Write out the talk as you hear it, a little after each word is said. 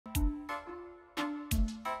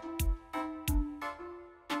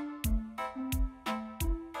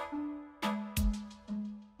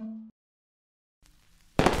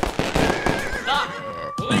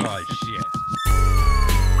Oh, shit.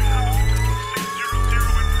 We have a Hotel 600 in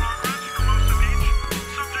progress for most of each.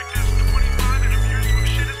 Subject is 25 and appears to have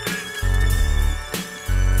shit his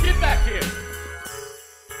pants. Get back here.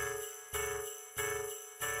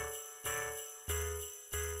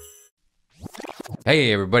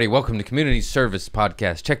 Hey everybody, welcome to Community Service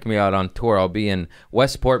Podcast. Check me out on tour. I'll be in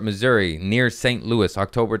Westport, Missouri, near St. Louis,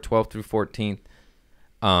 October 12th through 14th.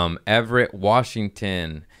 Everett,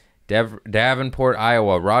 Washington, Davenport,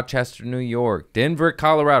 Iowa, Rochester, New York, Denver,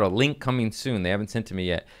 Colorado. Link coming soon. They haven't sent to me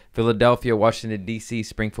yet. Philadelphia, Washington, D.C.,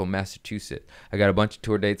 Springfield, Massachusetts. I got a bunch of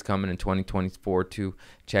tour dates coming in 2024 too.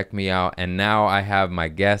 Check me out. And now I have my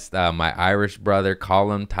guest, my Irish brother,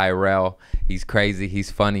 Colum, Tyrrell. He's crazy.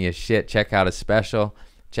 He's funny as shit. Check out his special.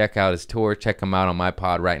 Check out his tour. Check him out on my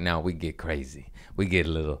pod right now. We get crazy. We get a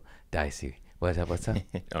little dicey. What's up? What's up?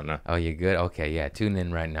 Oh, no. Oh, you good? Okay, yeah. Tune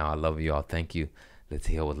in right now. I love you all. Thank you. Let's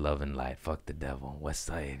heal with love and light. Fuck the devil. West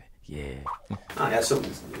Side. Yeah. Oh, yeah,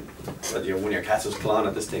 something. One of your cats was clawing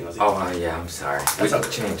at this thing, was he? Oh, yeah, I'm sorry. We That's can okay.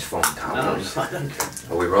 change phone No, towers. I don't care.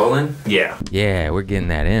 Are we rolling? Yeah. Yeah, we're getting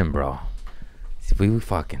that in, bro. See, we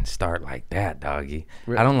fucking start like that, doggy.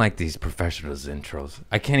 I don't like these professionals intros.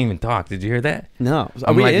 I can't even talk. Did you hear that? No.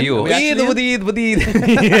 I'm like you.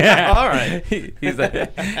 Yeah. All right. He's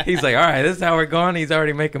like, all right, this is how we're going. He's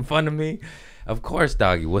already making fun of me. Of course,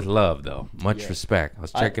 doggy, with love, though. Much respect. I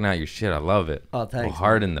was checking out your shit. I love it. Oh, thanks, Go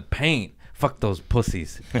hard in the paint. Fuck those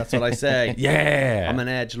pussies. That's what I say. Yeah. I'm an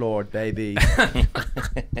edgelord, baby.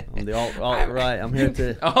 I'm the alt-right. I'm here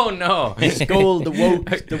to Oh, no. scold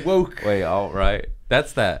the woke. Wait, all right.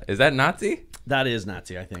 That's that. Is that Nazi? That is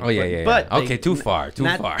Nazi, I think. Oh, yeah. But Okay, too far.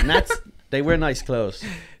 They wear nice clothes.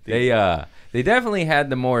 They definitely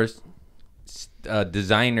had the more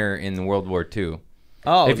designer in World War II.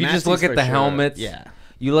 Oh, If you just look Nazis at the for sure. helmets, Yeah.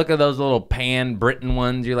 you look at those little pan Britain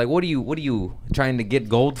ones. You're like, what are you trying to get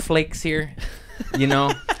gold flakes here? You know,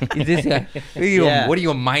 what are you,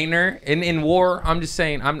 a miner in war? I'm just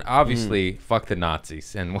saying. I'm obviously fuck the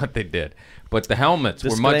Nazis and what they did, but the helmets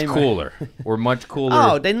were much Disclaimer. cooler. Were much cooler.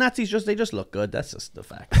 Oh, they Nazis they just look good. That's just the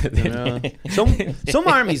fact. You know? Some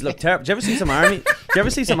armies look terrible. Do you ever see some army? Do you ever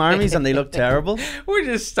see some armies and they look terrible? We're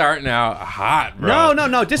just starting out hot, bro.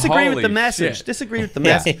 No. Disagree with Holy the message. shit. Disagree with the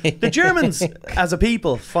message. The Germans, as a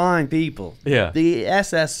people, fine people. Yeah. The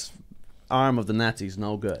SS arm of the Nazis,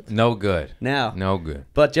 no good. No good. Now. No good.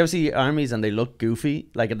 But do you ever see armies and they look goofy?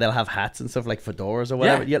 Like they'll have hats and stuff like fedoras or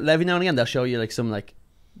whatever. Yeah. Every now and again they'll show you like some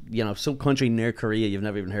some country near Korea you've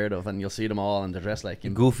never even heard of, and you'll see them all and they're dressed like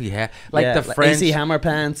Goofy hat, like the French. AC Hammer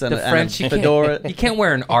pants and The French, and a fedora. you can't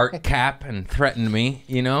wear an art cap and threaten me,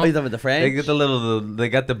 you know? Oh, you talking about the French? They get they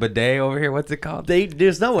got the bidet over here. What's it called?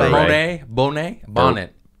 There's no way.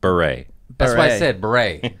 Bonnet. Beret. That's why I Beret. said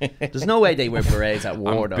beret. There's no way they wear berets at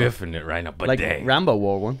war I'm though. biffing it right now. Like Bidet. Rambo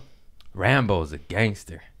wore one, Rambo's a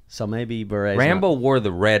gangster. so maybe berets. Rambo wore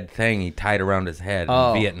the red thing he tied around his head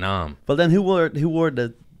Oh. in Vietnam. But then who wore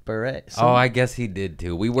the beret? Oh, I guess he did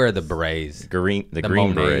too. We wear the berets. The The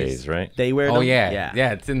green Monets. berets, right? They wear them. Oh yeah,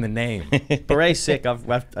 it's in the name. Beret sick.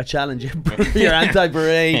 I challenge you. Your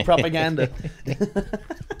anti-beret propaganda.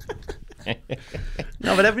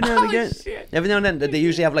 No, but every now and again, they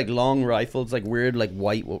usually have like long rifles, like weird, like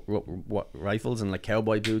white rifles and like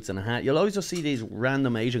cowboy boots and a hat. You'll always just see these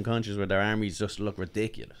random Asian countries where their armies just look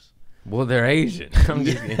ridiculous. Well, they're Asian. I'm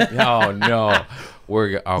just kidding. Oh no,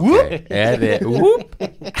 okay. Edit. Whoop.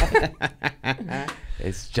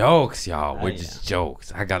 It's jokes, y'all. We're just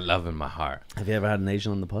jokes. I got love in my heart. Have you ever had an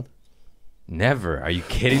Asian on the pod? Never. Are you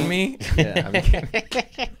kidding me? Yeah. I'm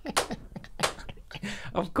kidding.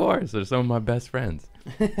 Of course, they're some of my best friends.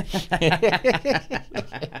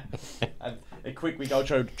 Quick, we go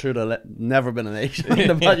through the never been an Asian on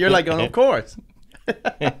the pod. You're like, of course.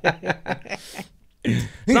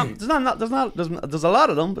 There's a lot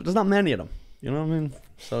of them, but there's not many of them. You know what I mean?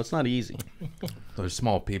 So it's not easy. They're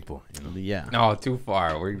small people. You know? Yeah. No, too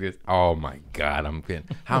far. We're just. Oh my God, I'm kidding.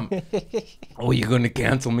 Oh, you're gonna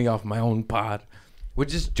cancel me off my own pod? We're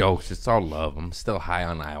just jokes. It's all love. I'm still high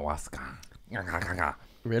on ayahuasca.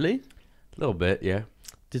 Really? A little bit, yeah.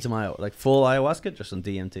 Did some like full ayahuasca, just some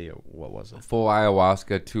DMT, or what was it? Full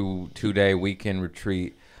ayahuasca, two-day weekend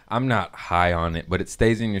retreat. I'm not high on it, but it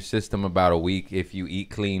stays in your system about a week if you eat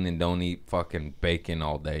clean and don't eat fucking bacon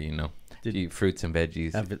all day, you know. You eat fruits and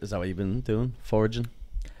veggies. Is that what you've been doing? Foraging?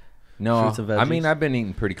 No, Fruits and I mean, veggies? I've been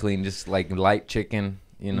eating pretty clean, just like light chicken,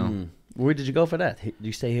 you know. Where did you go for that? Did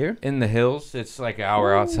you stay here? In the hills. It's like an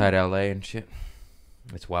hour outside LA and shit.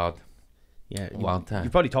 It's wild. Yeah, Wild time. You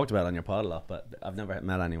probably talked about it on your pod a lot, but I've never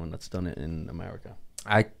met anyone that's done it in America.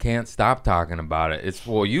 I can't stop talking about it. It's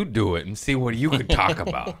well, you do it and see what you could talk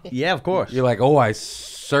about. Yeah, of course. You're like, oh, I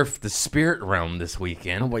surfed the spirit realm this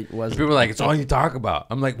weekend. Oh, wait, was it? People are like, it's all you talk about.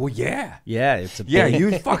 I'm like, well, yeah. Yeah, it's a Yeah, big,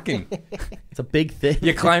 you fucking, it's a big thing.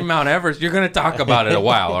 you climb Mount Everest, you're going to talk about it a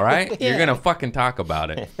while, all right? You're going to fucking talk about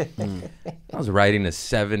it. I was riding a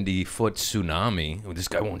 70-foot tsunami. Well, this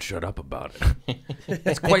guy won't shut up about it.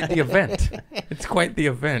 It's quite the event. It's quite the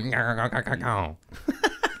event.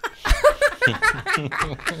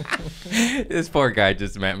 This poor guy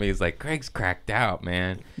just met me. He's like, Craig's cracked out,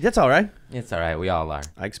 man. That's all right. It's all right. We all are.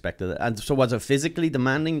 I expected it. And so was it physically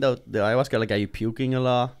demanding, the ayahuasca? Like, are you puking a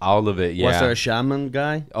lot? All of it, yeah. Was there a shaman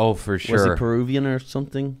guy? Oh, for Was sure. he Peruvian or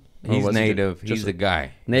something? Or He's was he native. just He's a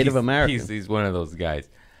guy. Native He's- American. He's one of those guys.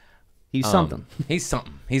 He's something. He's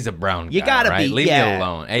something. He's a brown guy. You gotta right? be, Leave me yeah.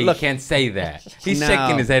 alone. Hey, Look- you can't say that. He's No,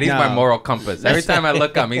 shaking his head. He's my no. moral compass. Every time I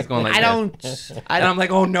look up, he's going like I this. don't. And I'm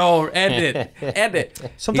like, oh no,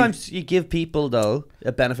 edit. Sometimes you give people, though,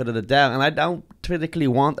 a benefit of the doubt. And I don't particularly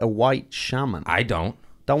want a white shaman. I don't.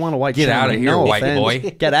 Don't want a white Get shaman. outta here, no white offense. boy.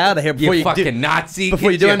 Get out of here before You you fucking do, Nazi.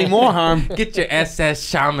 before you do any more harm. Get your SS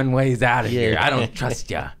shaman ways out of Yeah. here. I don't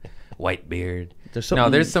trust ya, white beard. There's No,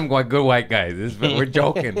 something- there's some good white guys. We're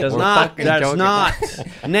joking. There's We're not. fucking There's joking. not.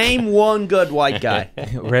 Name one good white guy.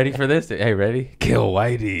 Ready for this? Hey, ready? Kill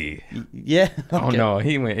Whitey. Yeah. Oh okay. no,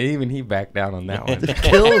 he backed down on that one.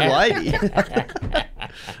 Kill Whitey.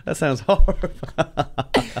 That sounds horrible.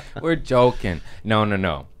 We're joking.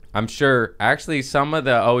 No. I'm sure. Actually, some of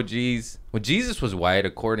the OGs. Well, Jesus was white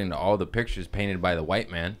according to all the pictures painted by the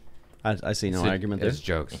white man. I see no argument there. It's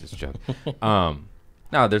jokes. It's jokes.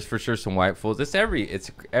 No, there's for sure some white fools. It's every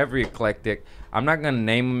eclectic. I'm not gonna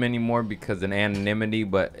name them anymore because of anonymity,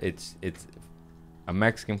 but it's a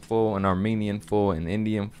Mexican fool, an Armenian fool, an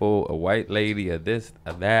Indian fool, a white lady, a this,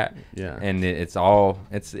 a that. Yeah. And it's all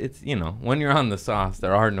it's you know, when you're on the sauce,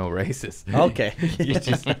 there are no racists. Okay. You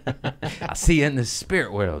just I see you in the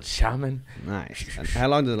spirit world, shaman. Nice. And how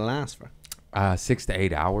long did it last for? 6 to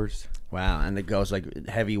 8 hours. Wow. And it goes like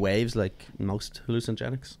heavy waves like most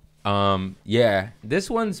hallucinogenics? Yeah, this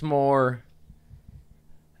one's more,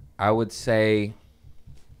 I would say,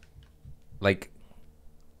 like,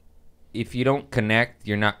 if you don't connect,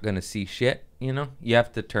 you're not going to see shit, you know? You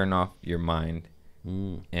have to turn off your mind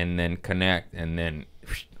and then connect and then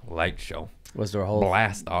light show. Was there a whole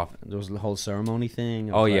Blast off. There was the whole ceremony thing?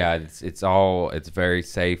 It Oh, was like- yeah, it's very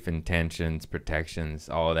safe, intentions, protections,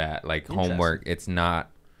 all that. Like, homework, it's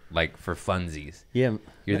not, like, for funsies. Yeah.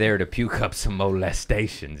 You're there to puke up some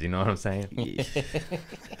molestations, you know what I'm saying?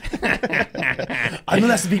 I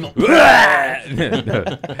molested people. No.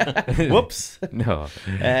 Whoops. No.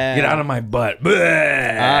 Get out of my butt.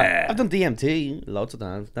 I've done DMT loads of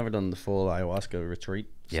times. Never done the full ayahuasca retreat.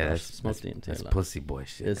 Yeah, So that's smoked DMT. That's a lot. pussy boy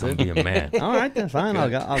shit. Is Don't it? be a man. All right, then fine. I'll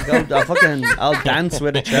dance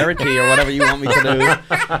with a Cherokee or whatever you want me to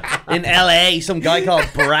do. In LA, some guy called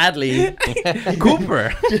Bradley.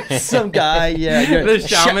 Cooper. Some guy, yeah. The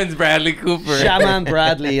shaman's Bradley Cooper. Shaman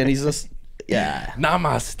Bradley, and he's just, yeah.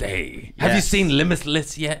 Namaste. Have you Yes. seen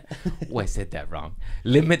Limitless yet? Oh, I said that wrong.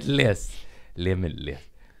 Limitless.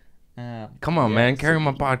 Come on, man. Carry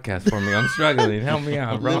my podcast for me. I'm struggling. Help me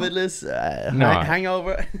out, bro. Limitless, No.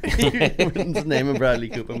 Hangover. Just naming Bradley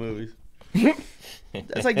Cooper movies.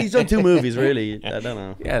 That's like he's done 2 movies, really. I don't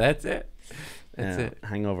know. Yeah, that's it. That's Yeah, it.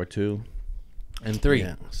 Hangover 2. And 3.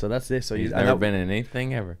 Yeah, so that's it. So He's you never been in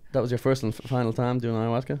anything ever. That was your first and final time doing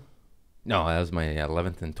ayahuasca? No, that was my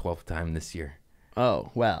 11th and 12th time this year.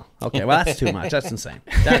 Oh, well. Okay, well, that's too much. That's insane.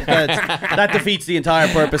 That defeats the entire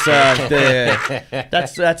purpose of the...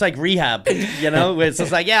 That's like rehab, you know? It's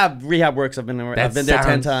just like, yeah, rehab works. I've been there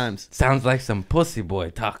 10 times. Sounds like some pussy boy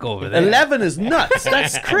talk over there. 11 is nuts.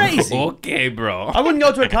 That's crazy. Okay, bro. I wouldn't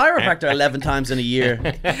go to a chiropractor 11 times in a year.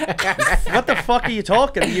 What the fuck are you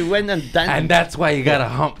talking? You went and danced. And that's why you got a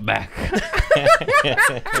humpback.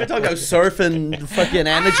 You're talking about surfing fucking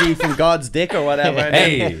energy from God's dick or whatever. And then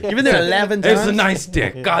Hey. you've been there 11 It's times? a nice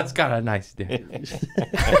dick. God's got a nice dick.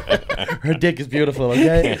 Her dick is beautiful,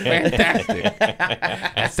 okay? Fantastic.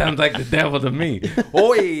 That sounds like the devil to me.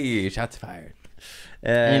 Oi, shots fired.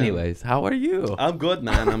 Anyways, how are you? I'm good,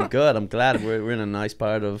 man. I'm good. I'm glad we're in a nice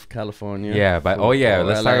part of California. Yeah, but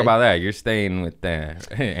let's LA. talk about that. You're staying with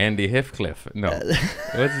Andy Heathcliff. No,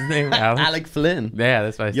 what's his name? Alec Flynn. Yeah,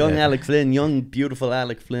 that's what I Young said. Alec Flynn. Young, beautiful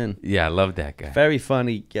Alec Flynn. Yeah, I love that guy. Very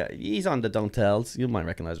funny. Yeah, he's on the Don't Tells. You might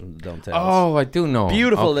recognize him from the Don't Tells. Oh, I do know.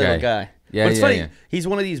 Beautiful Okay. little guy. Yeah, but it's yeah, funny. yeah. He's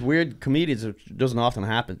one of these weird comedians that doesn't often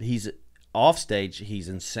happen. He's off stage. He's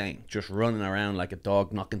insane, just running around like a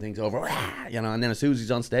dog, knocking things over. You know. And then as soon as he's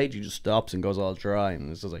on stage, he just stops and goes all dry, and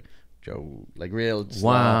it's just like, Joe, like real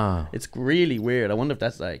slow. Wow. It's really weird. I wonder if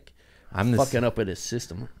that's like I'm the fucking up with his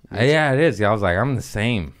system. yeah, it is. Yeah, I was like, I'm the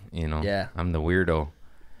same. You know. Yeah. I'm the weirdo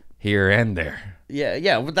here and there.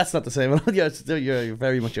 Yeah, but that's not the same. Yeah, it's still, you're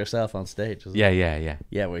very much yourself on stage. Isn't it? Yeah.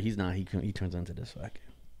 Yeah, where he's not. He turns into this fucking.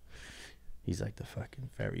 He's like the fucking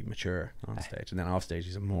very mature on stage, and then off stage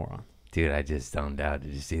he's a moron. Dude, I just zoned out.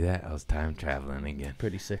 Did you see that? I was time traveling again.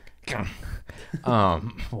 Pretty sick.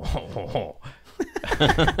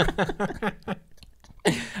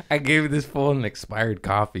 I gave this fool an expired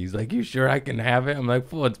coffee. He's like, "You sure I can have it?" I'm like,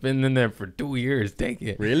 "Fool, it's been in there for 2 years. Take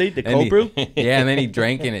it." Really? The And cold brew? Yeah, and then he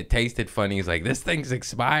drank it and it tasted funny. He's like, "This thing's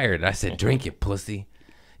expired." I said, "Drink it, pussy.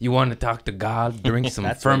 You want to talk to God? Drink some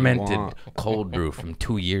That's what you fermented want. cold brew from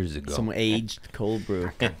 2 years ago." Some aged cold brew.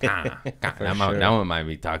 that one might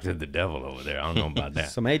be talk to the devil over there. I don't know about that.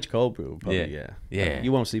 Some aged cold brew, probably, Yeah. yeah. Yeah.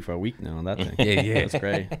 You won't sleep for a week now on that thing. Yeah. That's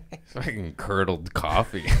great. Fucking curdled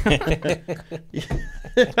coffee.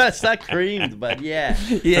 That's not creamed, but yeah.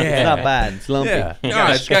 Yeah. It's not bad. It's lumpy. Yeah. You No,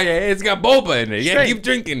 gotta it's got boba in it. Yeah, Straight. keep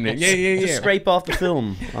drinking it. Yeah. Just scrape off the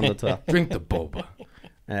film on the top. Drink the boba.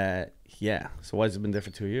 Yeah. So why's it been there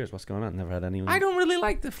for 2 years? What's going on? Never had anyone. I don't really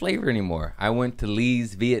like the flavor anymore. I went to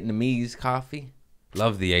Lee's Vietnamese coffee.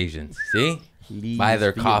 Love the Asians. See? Lee's Buy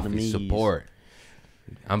their coffee. Vietnamese. Support.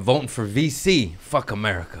 I'm voting for VC. Fuck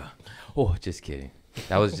America. Oh, just kidding.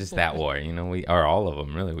 That was just that war. You know, or all of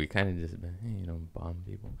them, really. We kind of just, bomb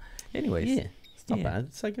people. Anyways. Yeah. It's not Yeah. bad.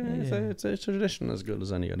 It's like it's a tradition as good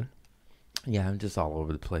as any other. Yeah, I'm just all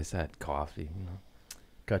over the place. I had coffee,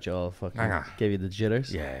 Got you all fucking. Ah. Gave you the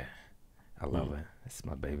jitters. Yeah. I love it. It's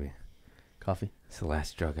my baby. Coffee. It's the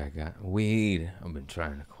last drug I got. Weed. I've been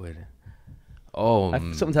trying to quit it. Oh,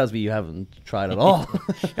 Something tells me you haven't tried at all.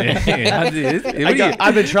 I've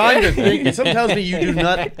I've been trying to think. Something tells me you do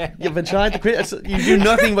not. You've been trying to quit. You do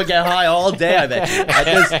nothing but get high all day. I bet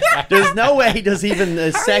you. There's no way there's even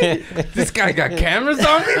a second. This guy got cameras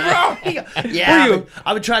on me, bro. Yeah,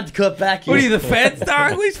 I've been trying to cut back. What are you, the feds,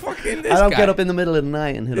 dog? Who's fucking this I don't guy? get up in the middle of the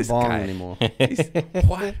night and hit This a bong guy. anymore.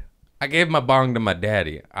 What? I gave my bong to my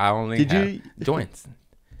daddy. I only Did have you? joints.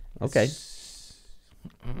 Okay.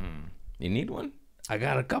 You need one? I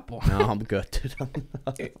got a couple. No, I'm good, dude.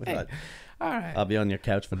 All right. I'll be on your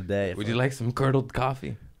couch for the day. Would you like some curdled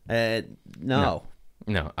coffee? No.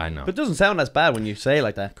 No, I know. But it doesn't sound as bad when you say it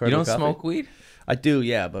like that. You don't Curdled coffee. smoke weed? I do,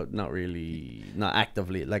 yeah, but not really, not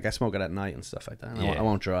actively. Like I smoke it at night and stuff like that. Yeah. I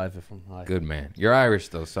won't drive if I'm high. Good man. You're Irish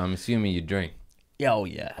though, so I'm assuming you drink. Yeah, oh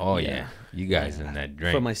yeah. Oh yeah. You guys in that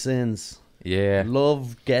drink. For my sins. Yeah.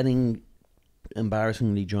 Love getting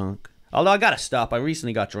embarrassingly drunk. Although I gotta stop. I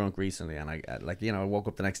recently got drunk recently, and I woke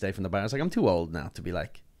up the next day from the bar. I was like, I'm too old now to be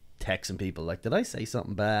like texting people like, did I say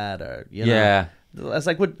something bad or you know? Yeah. I was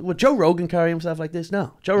like, would Joe Rogan carry himself like this?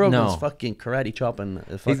 No, Joe Rogan's No. fucking karate chopping.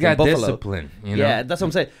 A fucking He's got buffalo. discipline. You know? Yeah, that's what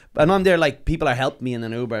I'm saying. And I'm there like people are helping me in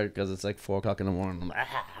an Uber because it's like 4 o'clock in the morning. I'm like,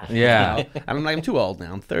 Yeah. you know? And I'm like, I'm too old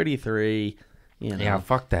now. I'm 33. You know. Yeah,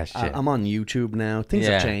 fuck that shit. I'm on YouTube now. Things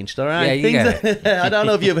Yeah. have changed, all right? Yeah, you Things I don't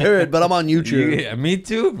know if you've heard, but I'm on YouTube. Yeah, me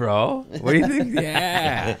too, bro. What do you think?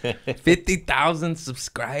 Yeah. 50,000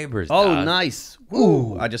 subscribers. Oh, dog. nice.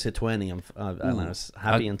 Ooh. I just hit 20. And I was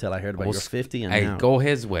happy until I heard about Well, your 50. And Hey, now. go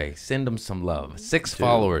his way. Send him some love. 6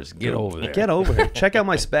 followers. Get over there. Get over here. Check out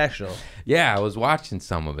my special. Yeah, I was watching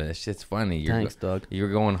some of it. It's shit's funny. Thanks, Doug. You were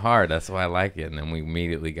going hard. That's why I like it. And then we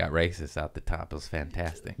immediately got racist out the top. It was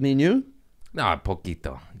fantastic. Me and you? No,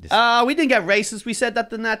 poquito. Just, We didn't get racist. We said that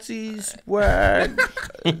the Nazis were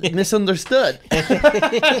misunderstood.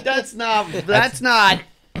 That's not. It's not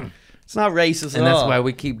racist and at that's all. why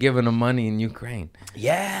we keep giving them money in Ukraine.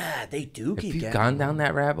 Yeah, they do Have keep you getting gone them. down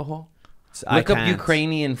that rabbit hole? I Look up can't.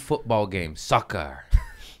 Ukrainian football games, soccer,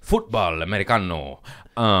 football, Americano.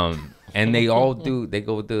 And they all do. They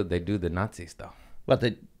do the Nazi stuff. What,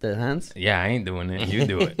 the hands? Yeah, I ain't doing it. You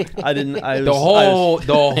do it. I didn't. The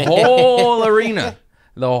whole arena.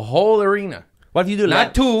 The whole arena. What if you do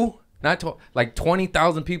Not like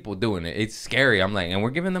 20,000 people doing it. It's scary. I'm like, and we're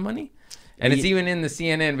giving them money? And it's even in the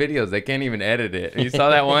CNN videos. They can't even edit it. You saw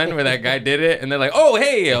that one where that guy did it? And they're like, oh,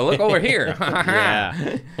 hey, look over here. Yeah.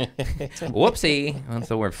 Whoopsie. And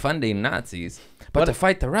so we're funding Nazis. But to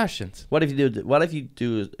fight the Russians. What if you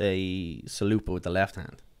do a salute with the left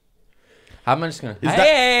hand? I'm just going to...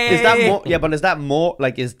 Is that more? Yeah, but is that more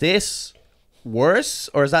like? Is this worse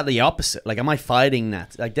or is that the opposite? Like, am I fighting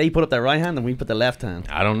that? Like, they put up their right hand and we put the left hand.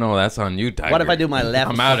 I don't know. That's on you, Tiger. What if I do my left?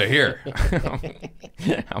 I'm out of here.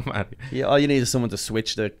 I'm out. Yeah, all you need is someone to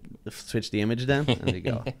switch the image down, and you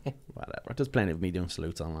go. Whatever. There's plenty of me doing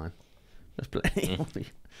salutes online. There's plenty.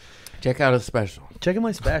 Check out his special. Check out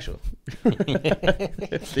my special.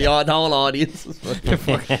 The whole audience is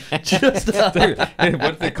just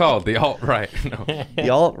What's it called? The alt-right. No. the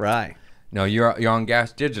alt-right. No, you're on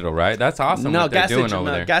Gas Digital, right? That's awesome what they're doing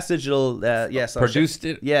over there. Gas Digital, yes. Produced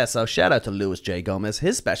it? Yeah, so shout out to Louis J. Gomez.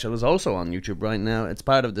 His special is also on YouTube right now. It's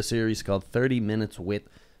part of the series called 30 Minutes With.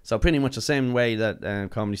 So pretty much the same way that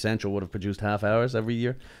Comedy Central would have produced half hours every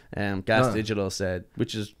year. Gas Digital said,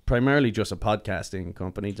 which is primarily just a podcasting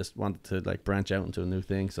company, just wanted to like branch out into a new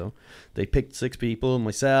thing. So they picked 6 people,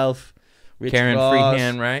 myself, Rich Karen Ross.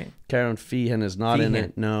 Freehan, right? Karen Feehan is not in Feehan.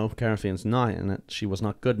 it. No, Karen Feehan's not in it. She was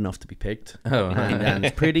not good enough to be picked. Oh. And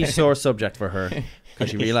it's pretty sore subject for her because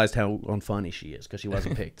she realized how unfunny she is because she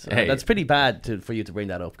wasn't picked. So Hey. that's pretty bad for you to bring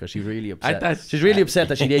that up because she's really upset. thought- She's really upset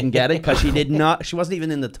that she didn't get it because she did not. She wasn't even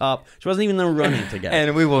in the top. She wasn't even in the running to get it.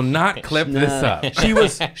 And we will not clip this No. up.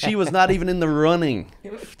 She was not even in the running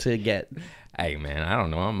to get. Hey man, I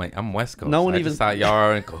don't know. I'm West Coast. No one I even- just thought y'all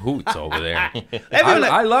are in cahoots over there. Everyone-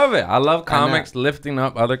 I love it. I love comics lifting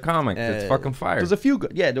up other comics. It's fucking fire. There's a few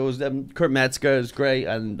good. Yeah, there was Kurt Metzger is great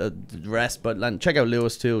and the rest. But check out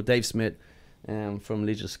Lewis too. Dave Smith. From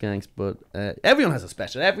Legion of Skanks, but everyone has a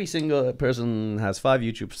special. Every single person has 5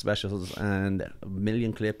 YouTube specials and a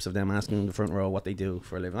million clips of them asking in the front row what they do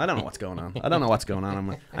for a living. I don't know what's going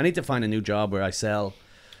on. I need to find a new job where I sell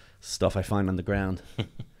stuff I find on the ground,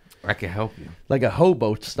 I can help you. like a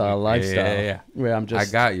hobo style lifestyle. Yeah. Where I'm just.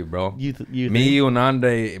 I got you, bro. You You and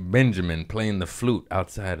Andre Benjamin playing the flute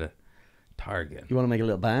outside of Target. You want to make a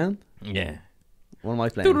little band? Yeah. What am I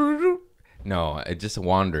playing? No, it just a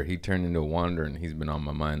wander. He turned into a wander, and he's been on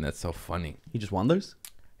my mind. That's so funny. He just wanders.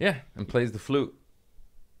 Yeah, and plays the flute.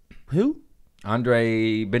 Who?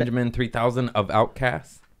 Andre Benjamin 3000 of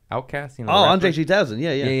Outcast. Outcast, you know. Oh, the rapper? Andre 3000.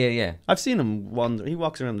 Yeah. Yeah. I've seen him wander. He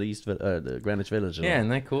walks around the Greenwich Village. a lot. Yeah, isn't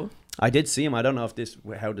that cool? I did see him. I don't know if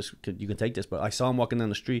you can take this, but I saw him walking down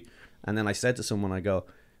the street, and then I said to someone, I go,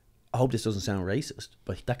 I hope this doesn't sound racist,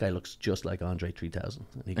 but that guy looks just like Andre 3000.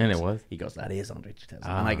 He goes, And it was? He goes, that is Andre 3000.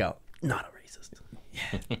 Ah. And I go, not a racist.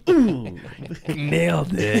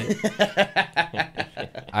 Nailed it.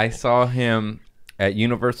 I saw him at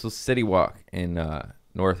Universal City Walk in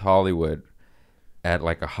North Hollywood at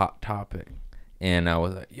like a Hot Topic. And I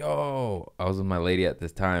was like, yo, I was with my lady at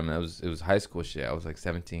this time. And it was high school shit. I was like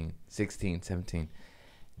 16, 17.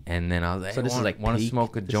 And then I was like, So this is like want to peak-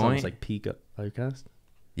 smoke a this sounds joint? like peak Outcast.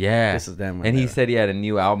 Yeah. This is them right And he there. said he had a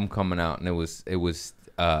new album coming out, and it was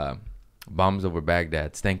Bombs Over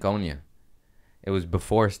Baghdad, Stankonia. It was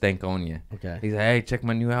before Stankonia. Okay. He's like, hey, check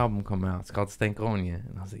my new album coming out. It's called Stankonia.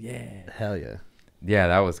 And I was like, yeah. Hell yeah. Yeah,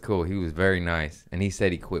 that was cool. He was very nice. And he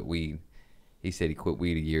said he quit weed. He said he quit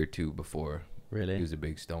weed a year or two before. Really? He was a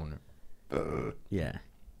big stoner. Yeah.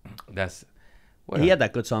 That's... He had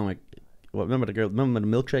that good song like, remember the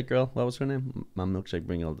milkshake girl? What was her name? My milkshake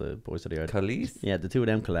bring all the boys to the yard. Khalees? Yeah, the two of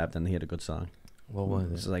them collabed and he had a good song. What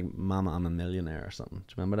was It's it? like Mama, I'm a Millionaire or something. Do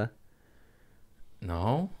you remember that?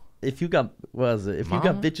 No? If you got, what was it? If you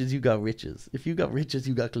Mama? got bitches, you got riches. If you got riches,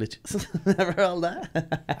 you got glitches. Remember all that?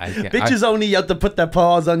 can't- only have to put their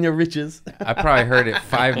paws on your riches. I probably heard it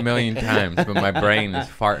 5 million times, but my brain is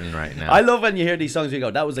farting right now. I love when you hear these songs, you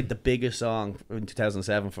go, that was like the biggest song in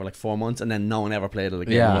 2007 for like 4 months, and then no one ever played it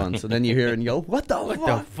again Yeah. once. And then you hear it and you go, what the What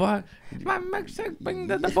fuck? the fuck? My milkshake bring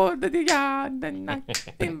the board to the yard, and I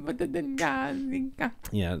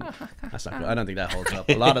Yeah, that's not good. I don't think that holds up.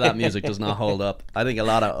 A lot of that music does not hold up. I think a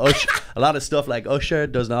lot of stuff like Usher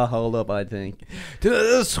does not hold up, I think. to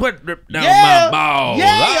the sweat drip down Yeah! my balls.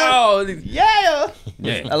 Yeah! Oh, Yeah!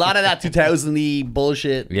 yeah. A lot of that 2000-y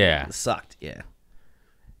bullshit Yeah. sucked, yeah.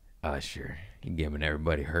 Usher, you giving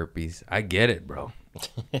everybody herpes. I get it, bro.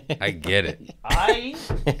 I get it.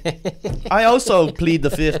 I also plead the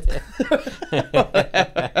fifth.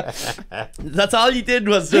 That's all he did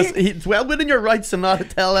was just, it's well within your rights to not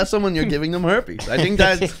tell someone you're giving them herpes. I think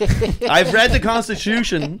that's, I've read the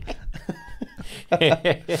Constitution.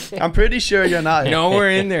 I'm pretty sure you're not. Nowhere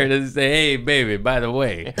in there does it say, hey, baby, by the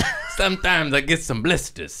way, sometimes I get some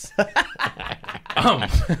blisters. Well,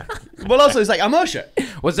 also, it's like, I'm Usher.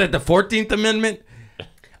 Was that the 14th Amendment?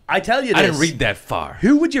 I tell you this. I didn't read that far.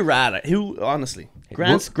 Who would you rather? Honestly,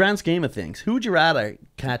 grand scheme of things, who would you rather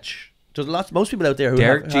catch? There's most people out there who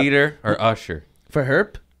Derek have Jeter or Usher? for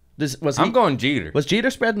herp. I'm going Jeter. Was Jeter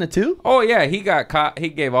spreading it too? Oh, yeah, he got caught. He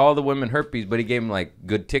gave all the women herpes, but he gave them, like,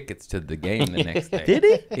 good tickets to the game the next day. Did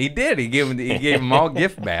he? He did. He gave them all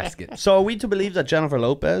gift baskets. So are we to believe that Jennifer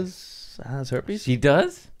Lopez has herpes? She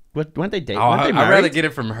does? Weren't they dating? Oh, Weren't they I'd married? rather get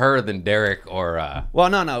it from her than Derek or... Well,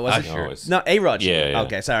 no. Was Usher. it? No, A-Rod. Yeah.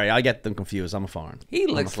 Okay, sorry. I get them confused. I'm a foreign. He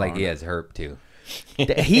looks like he has herp, too.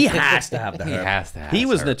 He has to have the He herp. has to have He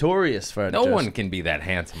was herp. notorious for No just- one can be that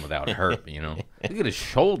handsome without herp, you know? Look at his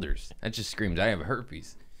shoulders. That just screams, I have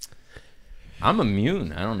herpes. I'm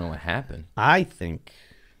immune. I don't know what happened. I think.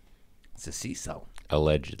 It's a CISO.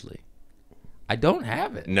 Allegedly. I don't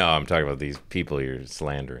have it. No, I'm talking about these people you're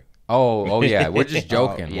slandering. Oh yeah. We're just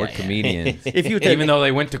joking. yeah, We're yeah. comedians. If you Even though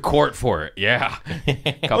they went to court for it. Yeah.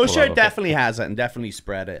 Couple Usher of them. definitely has it and definitely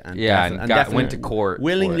spread it. And Yeah, defi- and definitely went to court for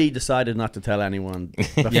Willingly it. decided not to tell anyone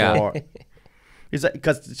before. Yeah. He's like,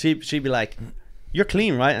 because she'd be like, "You're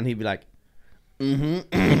clean, right?" And he'd be like,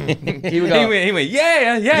 "Mm-hmm." He would go, He went,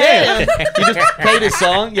 yeah. "Yeah." He just played his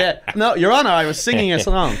song. Yeah. No, Your Honor, I was singing a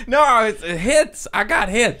song. No, it's hits. I got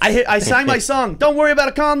hits. I sang my song. Don't worry about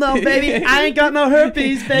a condom, baby. I ain't got no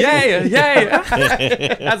herpes, baby.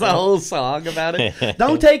 Yeah. That's a whole song about it.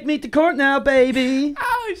 Don't take me to court now, baby.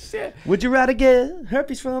 Oh shit. Would you rather get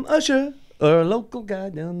herpes from Usher or a local guy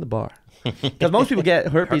down the bar? Because most people get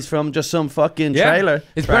herpes from just some fucking trailer.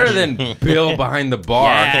 It's better than Bill behind the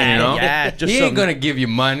bar, Yeah, you know? yeah, just he ain't some- gonna give you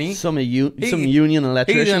money. Some union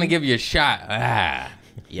electrician. He's gonna give you a shot. Ah,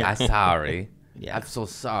 Yeah. I'm sorry. Yeah. I'm so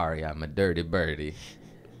sorry. I'm a dirty birdie.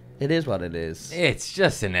 It is what it is. It's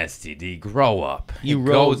just an STD. Grow up. You it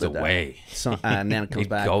roll goes with that. away. So, and then it comes It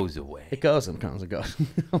back. goes away. It goes and comes and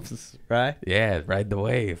goes. Right? Yeah, ride the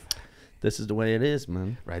wave. This is the way it is,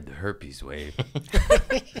 man. Ride the herpes wave.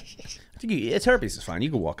 I think it's herpes is fine.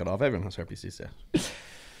 You can walk it off. Everyone has herpes these days.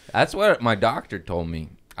 That's what my doctor told me.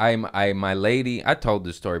 My lady, I told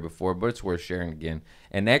this story before, but it's worth sharing again.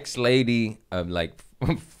 An ex-lady of like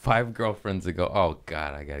 5 girlfriends ago. Oh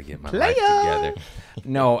God, I gotta get my life together.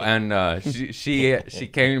 No, and she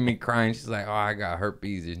came to me crying. She's like, "Oh, I got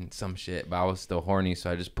herpes and some shit," but I was still horny,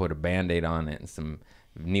 so I just put a Band-Aid on it and some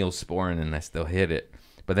Neosporin, and I still hit it.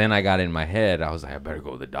 But then I got in my head, I was like, I better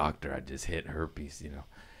go to the doctor. I just hit herpes, you know.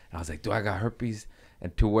 And I was like, do I got herpes?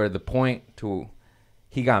 And to where the point to,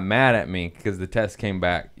 he got mad at me because the test came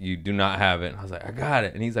back, you do not have it. And I was like, I got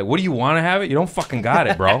it. And he's like, what do you want to have it? You don't fucking got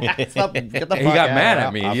it, bro. Stop, get the He fuck got out mad of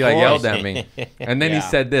at me. here. He Of like yelled course. at me. And then he Yeah.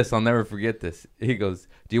 said this, I'll never forget this. He goes,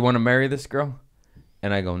 do you want to marry this girl?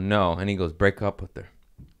 And I go, no. And he goes, break up with her.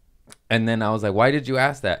 And then I was like, why did you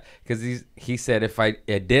ask that? Because he said if I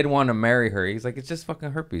did want to marry her, he's like, it's just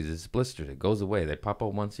fucking herpes. It's blisters. It goes away. They pop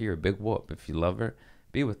up once a year. A big whoop. If you love her,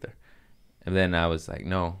 be with her. And then I was like,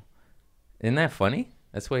 no. Isn't that funny?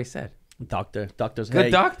 That's what he said. Doctor's Good hey,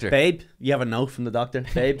 doctor. Babe, you have a note from the doctor?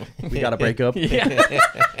 Babe, we got to break up. Yeah.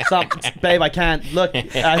 Stop. Babe, I can't. Look,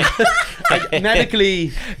 I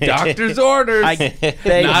medically, Doctor's orders.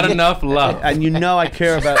 babe, Not enough love. and you know I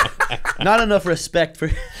care about, not enough respect for.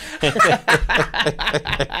 You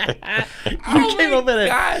came up with it.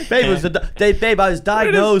 God. Babe, I was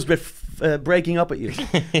diagnosed with breaking up with you.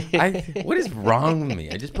 What is wrong with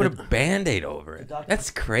me? I just put a Band-Aid over it.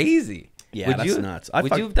 That's crazy. Yeah, that's you, nuts.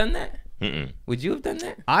 Would you have done that? Would you have done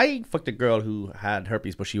that? I fucked a girl who had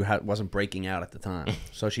herpes, but she wasn't breaking out at the time.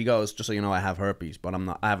 So she goes, just so you know, I have herpes, but I'm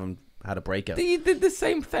not. I haven't had a breakout. You did the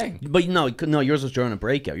same thing. But no, yours was during a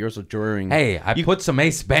breakout. Yours was during. Hey, I put some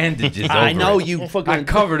Ace bandages over I know it. you fucking. I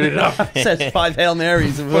covered it up. Says 5 Hail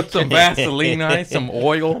Marys and Put some Vaseline on it, some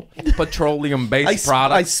oil, petroleum-based I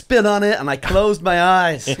product. spit on it and I closed my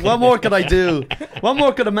eyes. What more could I do? What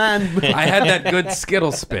more could a man? I had that good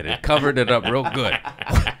Skittle spit. It covered it up real good.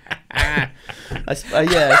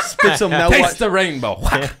 Spit some now. Taste the rainbow.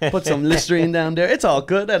 Put some Listerine down there. It's all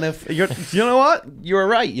good. And if you know what, you were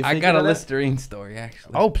right. You I figured got a it out. Listerine story,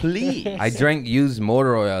 actually. Oh please! I drank used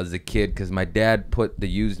motor oil as a kid because my dad put the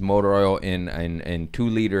used motor oil in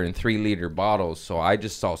 2-liter and 3-liter bottles. So I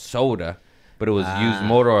just saw soda, but it was used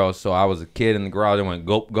motor oil. So I was a kid in the garage and went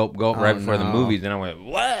gulp, gulp, gulp right before the no. movies. And I went,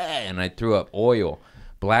 what? And I threw up oil,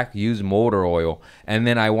 black used motor oil. And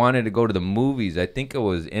then I wanted to go to the movies. I think it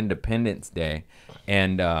was Independence Day.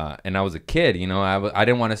 And I was a kid, you know. I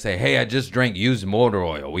didn't want to say, hey, I just drank used motor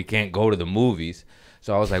oil. We can't go to the movies.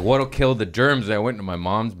 So I was like, what'll kill the germs? I went to my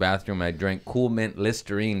mom's bathroom. I drank Cool Mint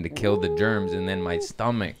Listerine to kill the germs. And then my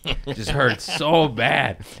stomach just hurt so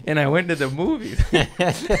bad. And I went to the movies.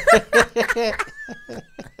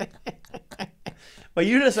 But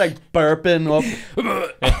you just like burping up.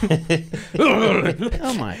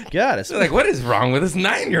 Oh my god! It's Like, what is wrong with this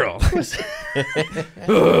 9-year-old?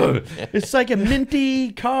 It's like a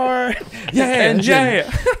minty car. Yeah.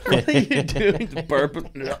 What are you doing?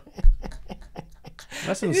 Burping.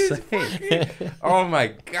 That's insane. Oh my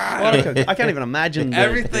God. I can't even imagine.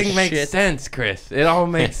 Everything makes shit. sense, Chris. It all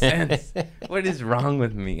makes sense. What is wrong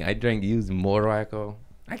with me? I drank used motor oil.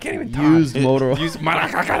 I can't even talk. Used motor oil. Used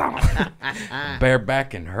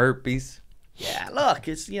bareback and herpes. Yeah, look,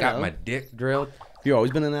 it's Got my dick drilled. You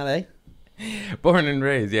always been in LA? Born and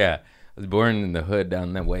raised, yeah. I was born in the hood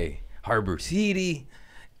down that way, Harbor City,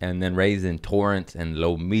 and then raised in Torrance and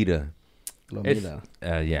Lomita. Lomita.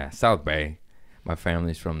 Yeah, South Bay. My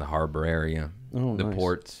family's from the harbor area, Oh, the nice.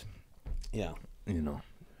 ports. Yeah. You know,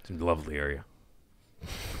 it's a lovely area.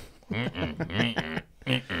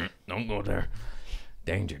 Don't go there.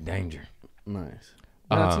 Danger, danger. Nice.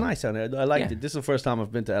 No, it's nice out there. I liked yeah. it. This is the first time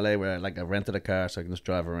I've been to LA where I rented a car so I can just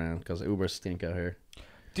drive around because Ubers stink out here.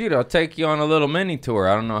 Dude, I'll take you on a little mini tour.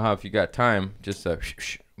 I don't know how if you got time. Just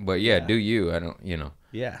but yeah, do you? I don't. You know.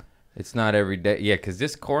 Yeah. It's not every day. Yeah, cause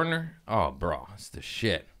this corner. Oh, bro, it's the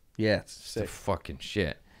shit. Yeah, it's It's the sick. fucking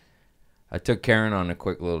shit. I took Karen on a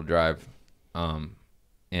quick little drive,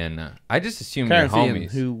 and I just assumed Karen you're Fian,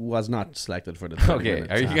 homies. who was not selected for the 30 Okay,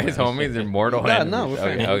 minutes are you guys half hour. homies or mortal Yeah, enemies? no, we're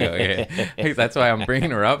okay, fine. okay. That's why I'm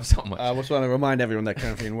bringing her up so much. I just want to remind everyone that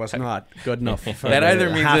Karen Fian was not good enough for That the either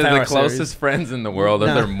means they're the half-hour closest series. friends in the world or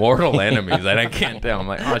No. they're mortal enemies that I can't tell. I'm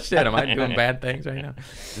like, oh shit, am I doing bad things right now?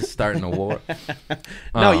 Just starting a war.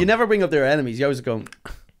 No, you never bring up their enemies. You always go,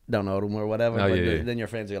 don't know them or whatever. Oh, but yeah. then your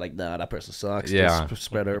friends are like, nah, that person sucks. Yeah. Just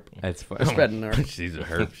spread her. That's fun. Spreading her. She's a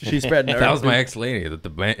herb. She's spreading her. That was my ex lady. The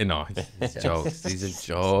band. No, it's jokes. These are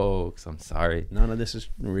jokes. I'm sorry. None of this is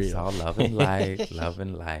It's real. all love and light. Love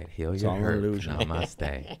and light. Heal your all an hurt. illusion.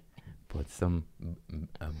 Namaste. Put some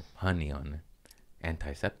honey on it.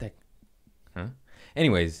 Antiseptic. Huh?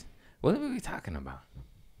 Anyways, what were we talking about?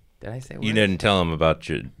 Did I say You words? didn't tell him about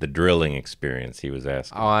the drilling experience he was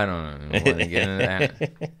asking. Oh, I don't want to get into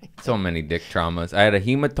that. So many dick traumas. I had a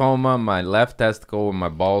hematoma in my left testicle where my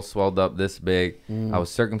balls swelled up this big. I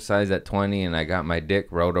was circumcised at 20, and I got my dick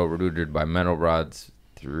roto-rooted by metal rods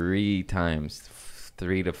 3 times.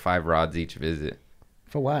 3 to 5 rods each visit.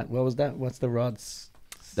 For what? What was that? What's the rods?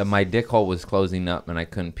 My dick hole was closing up, and I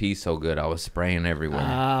couldn't pee so good. I was spraying everywhere.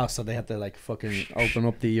 Ah, so they had to like fucking open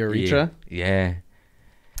up the urethra. Yeah.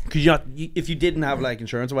 Because if you didn't have like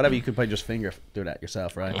insurance or whatever, you could probably just do that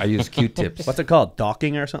yourself, right? I use Q-tips. What's it called?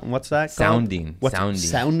 Docking or something? What's that called? Sounding. What's Sounding.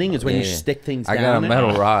 Sounding is when you Yeah. stick things I down. got a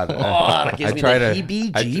metal rod. Oh, that gives me the I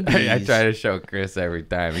heebie-jeebies. try to show Chris every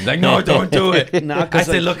time. He's like, no, don't do it. No, 'cause,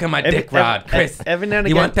 I say, like, look at my every- dick rod, Chris. every now and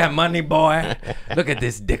You again- want that money, boy? Look at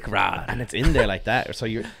this dick rod. And it's in there like that. So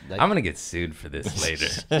you're like, I'm going to get sued for this later.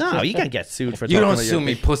 no, you can't get sued for You talking don't about sue your-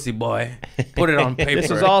 me, pussy boy. Put it on paper. This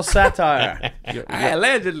is all satire.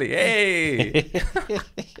 Allegedly. Hey.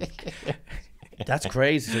 That's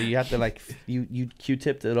crazy. So you have to like you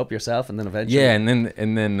Q-tipped it up yourself, and then eventually Yeah, and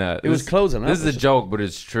then it was closing up. This is a It's just- joke, but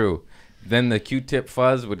it's true. Then the Q-tip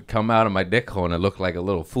fuzz would come out of my dick hole, and it looked like a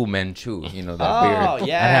little Fu Manchu. You know that Oh beard.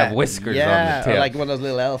 yeah, I'd have whiskers on the tip. or like one of those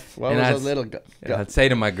little elf. What And was I'd- those little? And I'd say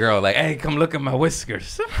to my girl, like, "Hey, come look at my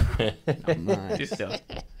whiskers." Nice. Just so-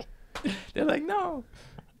 They're like, "No."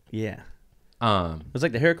 Yeah, it was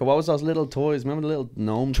like the haircut. What was those little toys? Remember the little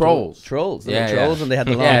gnome Trolls. Trolls, the Yeah, little trolls, yeah. and they had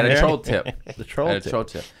the long Yeah, hair. the troll tip. The troll Yeah, the tip. troll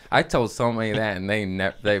tip. I told somebody that, and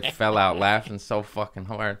they fell out laughing so fucking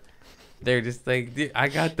hard. They're just like, "Dude, I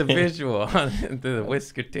got the visual on the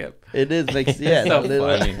whisker tip." It is like yeah, so that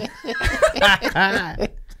little. funny.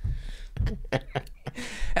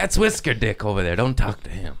 That's Whisker Dick over there. Don't talk to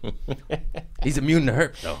him. He's immune to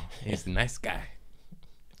herp, though. He's a nice guy.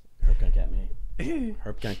 Herb can't get me.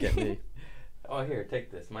 Herb can't get me. Oh, here,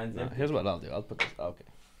 take this. Mine's No, empty. here's what I'll do. I'll put this. Okay.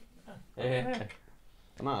 Yeah.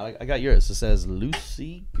 No, I got yours. It says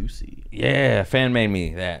Lucy Goosey. Yeah, a fan made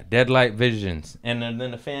me that. Deadlight Visions. And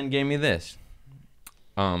then a fan gave me this.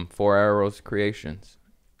 4 Arrows Creations.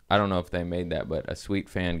 I don't know if they made that, but a sweet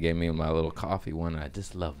fan gave me my little coffee one. I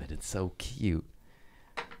just love it. It's so cute.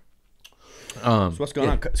 So what's going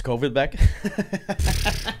on? Is COVID back?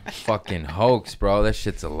 Fucking hoax, bro. That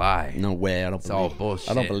shit's a lie. No way. I don't. It's all believe.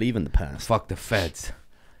 bullshit. I don't believe in the past. Fuck the feds.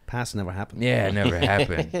 Past never happened. Yeah, it never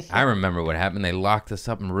happened. I remember what happened. They locked us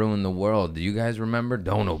up and ruined the world. Do you guys remember?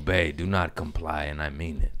 Don't obey. Do not comply. And I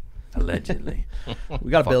mean it. Allegedly.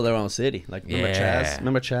 We gotta build our own city. Like remember Yeah. Chaz?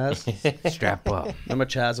 Remember Chaz? Strap up. Remember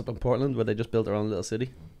Chaz up in Portland where they just built their own little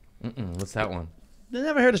city? What's that one? You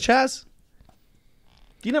never heard of Chaz?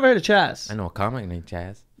 You never heard of Chaz? I know a comic named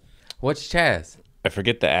Chaz. What's Chaz? I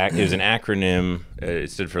forget it was an acronym.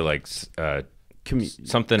 It stood for like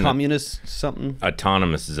something Communist something.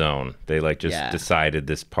 autonomous zone. They like just Yeah. decided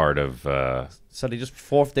this part of So they just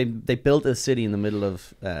they built a city in the middle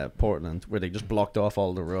of Portland where they just blocked off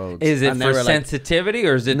all the roads. Is it And they for were like- sensitivity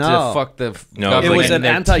or is it No. to fuck the No, It government was an and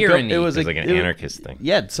their anti. tyranny? It was like an anarchist thing.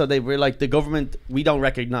 Yeah, so they were like the government. We don't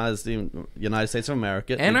recognize the United States of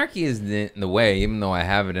America. Anarchy is the way, even though I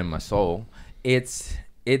have it in my soul.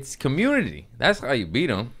 It's community. That's how you beat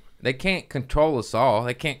them. They can't control us all.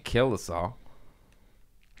 They can't kill us all.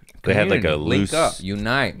 They had like a Community. Link loose. up,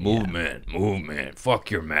 unite, movement.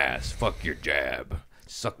 Fuck your mask, fuck your jab,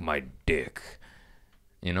 suck my dick.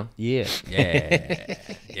 You know? Yeah. Yeah,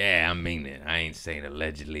 yeah. I mean it. I ain't saying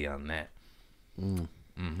allegedly on that.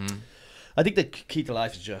 I think the key to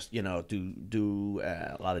life is just, you know, do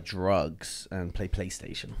a lot of drugs and play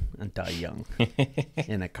PlayStation and die young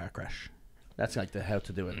in a car crash. That's like the how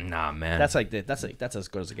to do it. Nah, man. That's as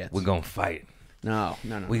good as it gets. We're gonna fight. No.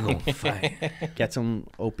 We gonna fight. Get some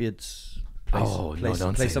opiates. Oh, no,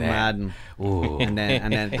 don't play say some that. Madden. Ooh. And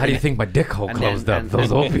then How do you think my dick hole and closed then- up?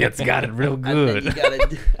 Those opiates got it real good.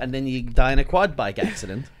 and then you die in a quad bike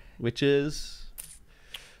accident, which is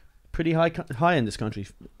pretty high in this country.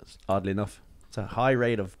 Oddly enough, it's a high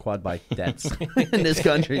rate of quad bike deaths in this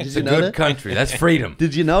country. Did It's you a know good that? country. That's freedom.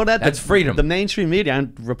 Did you know that? That's freedom. The mainstream media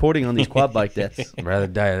aren't reporting on these quad bike deaths. I'd rather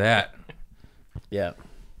die of that. Yeah,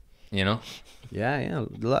 You know? yeah.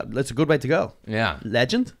 That's a good way to go. Yeah.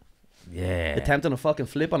 Legend Yeah. attempting a fucking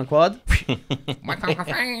flip on a quad.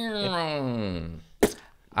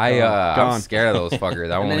 I'm Gone. scared of those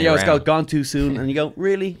fuckers. I And won't then be you always go around. gone too soon, and you go,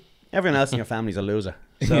 really? Everyone else in your family's a loser,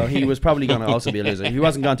 so he was probably going to also be a loser. He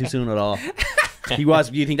wasn't gone too soon at all. He was.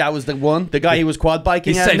 You think that was the one? The guy who was quad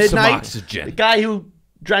biking He at saved some midnight. oxygen. The guy who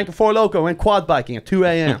drank a Four Loko and went quad biking at 2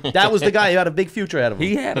 a.m. That was the guy who had a big future ahead of him.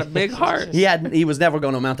 He had a big heart. He was never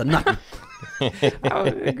going to amount to nothing. I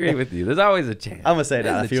would agree with you. There's always a chance. I'm gonna say that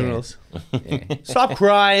There's at a funerals. Yeah. Stop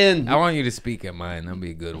crying. I want you to speak at mine. That'll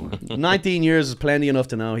be a good one. 19 years is plenty enough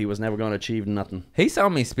to know he was never going to achieve nothing. He saw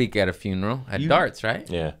me speak at a funeral at Darts, right?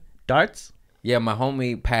 Yeah. Darts? Yeah, my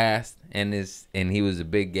homie passed, and he was a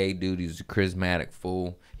big gay dude. He was a charismatic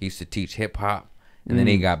fool. He used to teach hip hop, and then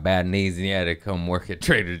he got bad knees, and he had to come work at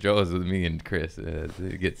Trader Joe's with me and Chris.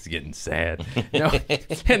 It gets getting sad. No.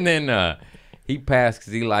 And then he passed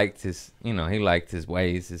because he liked his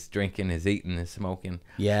ways, his drinking, his eating, his smoking,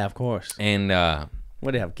 Yeah, of course. and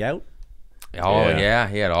What do you have? Gout? yeah,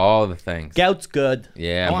 he had all the things. Gout's good.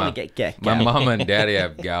 Yeah, I want to get My gout. mama and daddy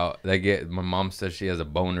have gout. My mom says she has a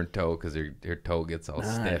boner toe because her toe gets all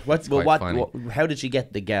stiff. What, It's well, quite what, funny. how did she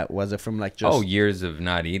get the gout? Was it from like just... Years of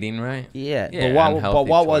not eating right. Yeah, Yeah, but unhealthy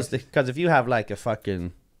what was the... choices. Because if you have like a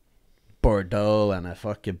fucking Bordeaux and a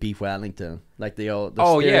fucking beef Wellington, like the old... The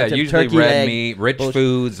Yeah, stereotype usually turkey red leg, meat, rich bullshit.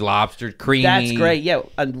 foods, lobster, creamy. That's great, yeah,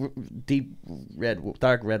 and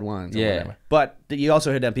dark red wines, or Yeah. whatever. But you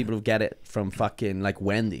also hear them people who get it from fucking like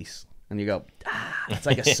Wendy's, and you go, it's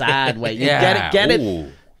like a sad way. You Yeah, get it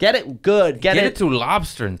ooh. good, Get it to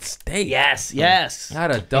lobster and steak. yes.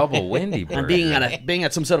 Not a double windy burger. And being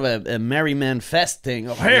at some sort of a merry men fest thing.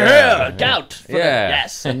 Oh, here, gout. For the- Yeah.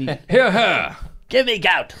 yes, and you, Here, give me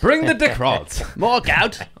gout. bring the dick rods. More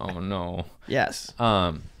gout. Oh no. Yes.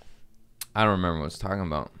 I don't remember what I was talking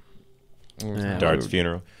about. Dart's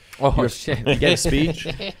funeral. Oh shit. Get a speech.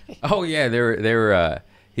 Oh yeah, they were.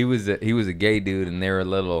 He was a gay dude, and they were a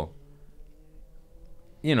little.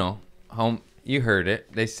 You know, You heard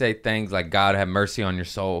it. They say things like "God have mercy on your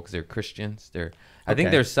soul" because they're Christians. I think Okay.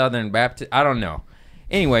 they're Southern Baptist. I don't know.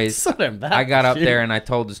 Anyways, Southern Baptist. I got up there and I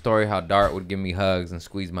told the story how Dart would give me hugs and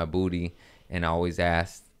squeeze my booty, and I always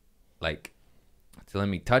asked, like, to let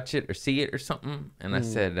me touch it or see it or something. And I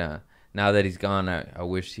said, now that he's gone, I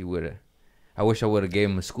wish he would have. I wish I would have gave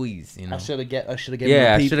him a squeeze. You know. I should have given him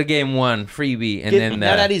Yeah, a I peep. should have gave him one freebie, and then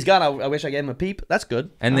now that he's gone, I wish I gave him a peep. That's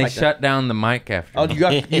good. and I they like that. shut down the mic after. Oh,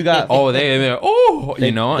 you got. Oh, they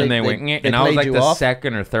you know, and they went, they and I was played like you the off?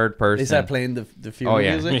 second or third person. Is that playing the funeral Oh,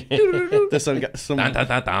 yeah. music? There's some Dun, dun,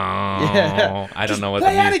 dun, dun. Yeah. I don't know what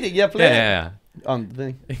play the music. anything. Yeah, play it. Yeah, On the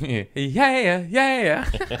thing. yeah.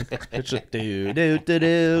 It's just do do do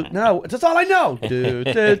do. No, that's all I know. Do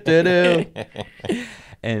do do do.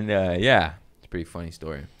 And yeah, it's a pretty funny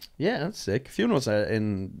story. Yeah, that's sick. Funerals are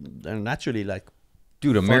naturally like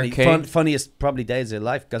Dude, Amir K. funniest probably days of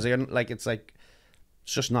life because it's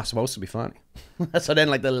just not supposed to be funny. So then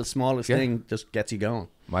like the little smallest Yeah. thing just gets you going.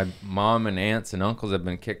 My mom and aunts and uncles have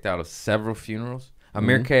been kicked out of several funerals.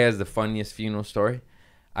 Amir K has the funniest funeral story.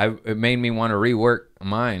 It made me want to rework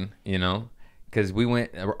mine, you know, because we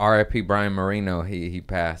went. R.I.P. Brian Marino. He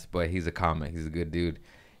passed, but he's a comic. He's a good dude,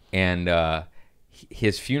 and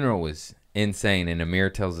his funeral was insane. And Amir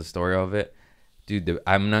tells the story of it. Dude,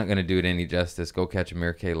 I'm not gonna do it any justice. Go catch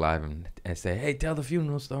Amir K live and say, hey, tell the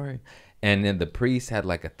funeral story. And then the priest had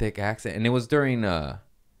like a thick accent, and it was during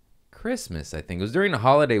Christmas, I think. It was during a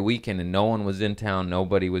holiday weekend, and no one was in town.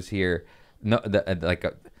 Nobody was here.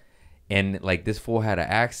 And like this fool had an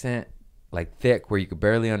accent, like thick, where you could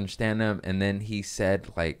barely understand him. And then he said,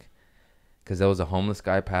 like, because there was a homeless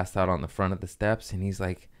guy passed out on the front of the steps, and he's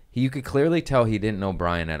like, You could clearly tell he didn't know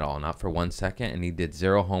Brian at all, not for 1 second, and he did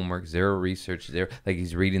zero homework, zero research, zero, like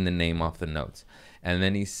he's reading the name off the notes. And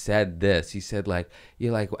then he said this. He said, like,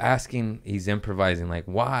 you're like asking, he's improvising, like,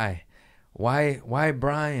 why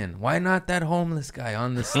Brian? Why not that homeless guy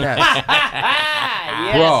on the steps?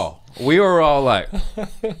 Bro, we were all like,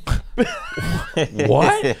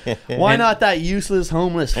 what? Why not that useless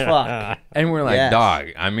homeless fuck? And we're like, Yes. dog,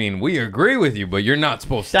 I mean, we agree with you, but you're not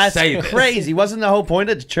supposed to That's say this. crazy. Wasn't the whole point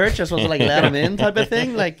of the church just supposed to like let him in type of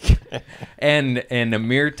thing? Like, And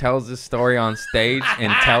Amir tells this story on stage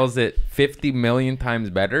and tells it 50 million times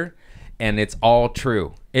better, and it's all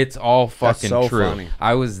true. It's all fucking so true. funny.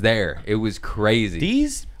 I was there. It was crazy.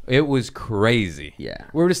 It was crazy. Yeah.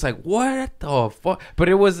 We were just like, what the fuck? But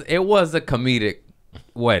it was a comedic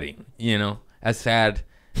wedding, you know? As sad.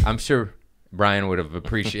 I'm sure Brian would have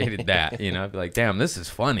appreciated that, you know? I'd be like, damn, this is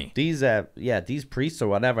funny. these priests or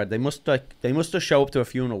whatever, they must have showed up to a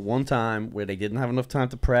funeral one time where they didn't have enough time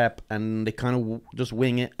to prep, and they kind of just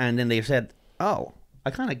wing it, and then they said, oh, I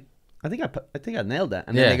think I nailed that,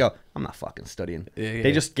 and then Yeah. they go, I'm not fucking studying. Yeah.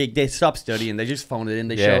 They stop studying, they just phone it in.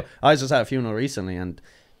 They Yeah. show. I was just at a funeral recently, and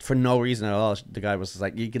for no reason at all, the guy was just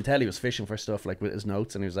like, you can tell he was fishing for stuff like with his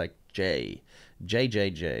notes, and he was like, J.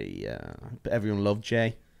 Everyone loved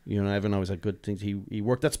Jay. You know, everyone always had good things. He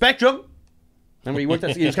worked at Spectrum. Remember, he was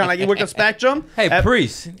kind of like, he worked at Spectrum. Hey,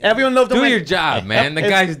 priest, Everyone loved him. do when- your job, man. The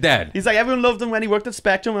It's- guy's dead. He's like, everyone loved him when he worked at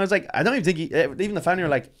Spectrum. And I was like, I don't even think even the family were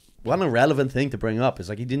like, what an irrelevant thing to bring up. It's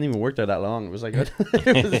like, he didn't even work there that long. It was like,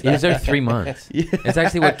 He was there 3 months. Yeah. It's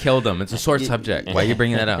actually what killed him. It's a sore subject. Why are you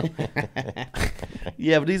bringing that up?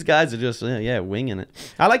 yeah, but these guys are just, winging it.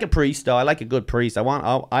 I like a priest, though. I like a good priest.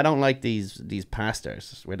 I don't like these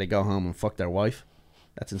pastors where they go home and fuck their wife.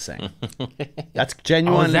 That's insane. That's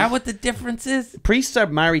genuine. Oh, is that what the difference is? Priests are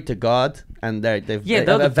married to God, and they've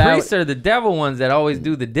The priests are the devil ones that always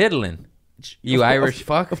do the diddling. You Irish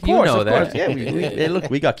fuck. Of course, you know of that. course. Yeah, hey, look,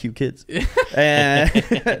 we got cute kids.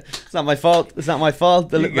 It's not my fault. It's not my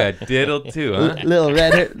fault. You got diddled too, huh? Little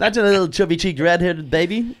red hair. That's a little chubby cheeked red haired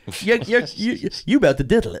baby. You about to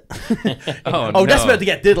diddle it. Oh, That's no. about to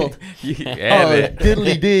get diddled. Edit.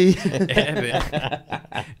 Diddly dee.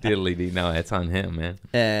 Diddly dee. No, that's on him,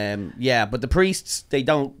 man. Yeah, but the priests, they're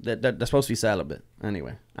supposed to be celibate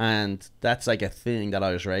anyway, and that's like a thing that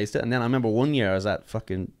I was raised to. And then I remember one year I was at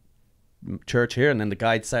fucking church here, and then the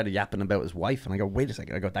guy decided yapping about his wife, and I go, wait a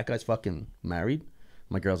second. I go, that guy's fucking married?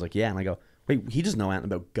 My girl's like, yeah. And I go, wait, he doesn't know anything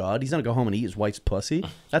about God. He's gonna go home and eat his wife's pussy?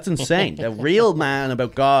 That's insane. The real man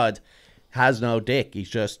about God has no dick. He's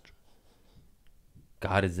just,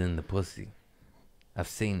 God is in the pussy. I've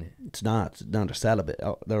seen it. it's not. No, they're celibate.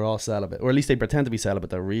 Oh, they're all celibate, or at least they pretend to be celibate.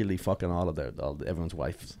 They're really fucking everyone's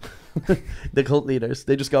wives. The cult leaders,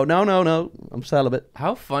 they just go, no, I'm celibate.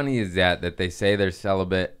 How funny is that they say they're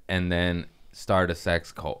celibate and then start a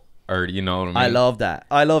sex cult? Or, you know what I mean? I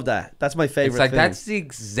love that. That's my favorite It's like, thing. that's the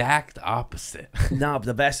exact opposite. No, but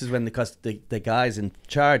the best is when because the guys in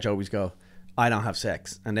charge always go, I don't have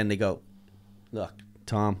sex, and then they go, look,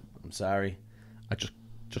 Tom, I'm sorry, I just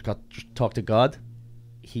talk to God.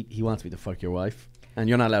 He wants me to fuck your wife, and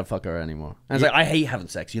you're not allowed to fuck her anymore. And it's like, I hate having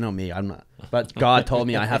sex. You know me, I'm not. But God told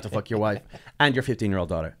me I have to fuck your wife and your 15-year-old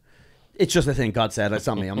daughter. It's just a thing God said. It's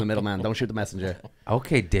not me. I'm the middleman. Don't shoot the messenger.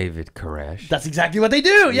 Okay, David Koresh. That's exactly what they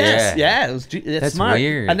do. Yes, Yeah. it's That's smart.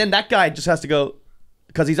 weird. And then that guy just has to go,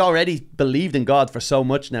 because he's already believed in God for so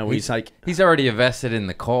much now. He's like, He's already invested in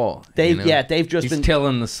the call. they've you know? they've just He's been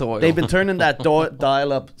tilling the soil. they've been turning that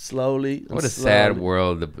dial up slowly. What a sad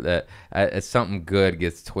world that something good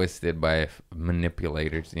gets twisted by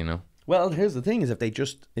manipulators, you know? Well, here's the thing: is if they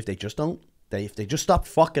just stop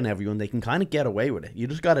fucking everyone, they can kind of get away with it. You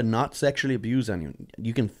just gotta not sexually abuse anyone.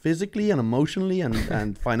 You can physically and emotionally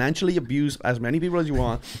and financially abuse as many people as you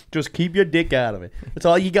want. Just keep your dick out of it. That's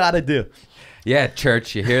all you gotta do. Yeah,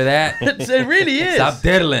 church, you hear that? It really is. Stop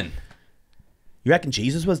diddling. You reckon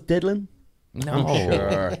Jesus was diddling? No.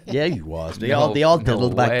 Sure. Yeah, he was. They No, all no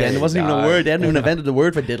diddled back then. way, There wasn't even dog. a word. They hadn't even invented the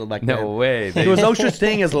word for diddle back then. No way. There was no such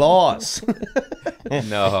thing as laws.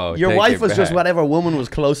 No. Your take wife it was just back. whatever woman was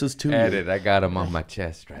closest to Edit. I got him on my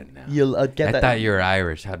chest right now. you. You'll get I that. thought you were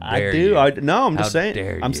Irish. How I dare do. you? No, I'm How just saying.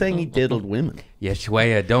 dare I'm you. saying he diddled women. Yeah,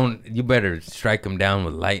 Shwaya, you better strike him down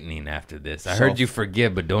with lightning after this. I So- heard you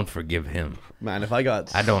forgive, but don't forgive him. Man, if I got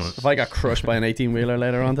crushed by an 18-wheeler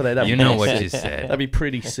later on today, that'd You be know pretty what you sick. said. That'd be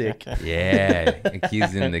pretty sick. Yeah,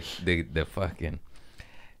 accusing the fucking.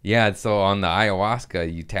 Yeah, so on the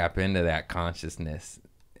ayahuasca, you tap into that consciousness,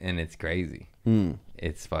 and it's crazy.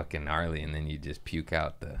 It's fucking gnarly, and then you just puke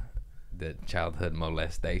out the childhood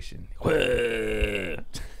molestation.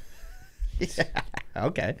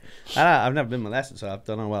 Okay. I've never been molested, so I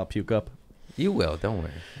don't know why I'll puke up. You will, don't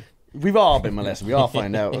worry. We've all been molested. We all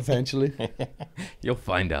find out eventually. You'll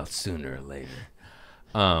find out sooner or later.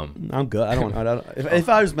 I'm good. I don't. If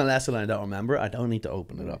I was molested and I don't remember, I don't need to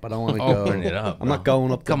open it up. I don't want to go. Open it up. I'm not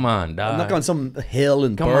going up. Come on, dog. I'm not going some hill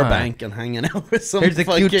in Come Burbank and hanging out with some Here's a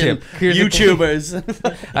fucking Q-tip. Here's a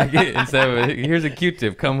YouTubers. I get instead of here's a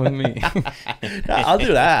Q-tip. Come with me. I'll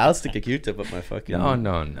do that. I'll stick a Q-tip up my fucking.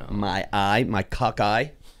 No. My eye, my cock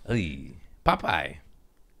eye. Hey, Popeye.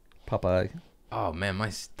 Popeye. Oh man, my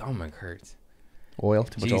stomach hurts. Oil.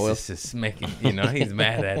 Too much oil. Jesus is making, he's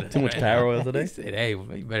mad at it. Too much power oil today? He said, hey,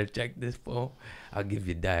 well, you better check this, fool. I'll give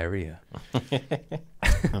you diarrhea.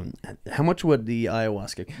 How much would the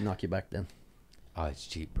ayahuasca knock you back then? Oh, it's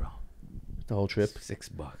cheap, bro. The whole trip? $6.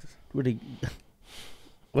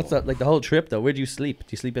 What's that? Like the whole trip though? Where do you sleep? Do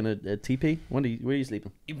you sleep in a teepee? Where are you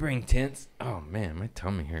sleeping? You bring tents? Oh, man, my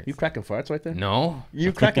tummy hurts. You cracking farts right there? No.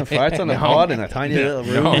 You cracking farts on a pod in a tiny little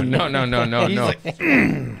room? No. No.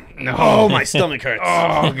 Oh, my stomach hurts.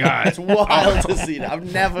 Oh, God. It's wild to see that.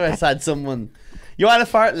 I've never had someone. You want to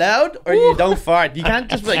fart loud or you don't fart? You can't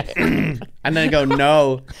just be like and then go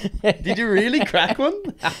no. Did you really crack one?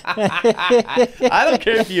 I don't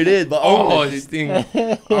care if you did, but Oh, it stings.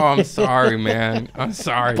 Oh, I'm sorry, man. I'm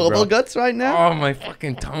sorry, bubble bro. guts right now. Oh, my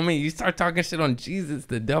fucking tummy. You start talking shit on Jesus,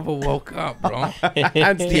 the devil woke up, bro.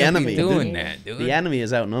 That's the enemy. Doing that, dude. The enemy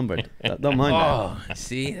is outnumbered. Don't mind that. Oh,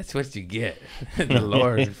 see, that's what you get. The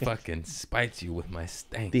Lord fucking spites you with my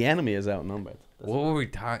stank. The enemy is outnumbered. What were we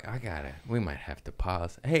talking? We might have to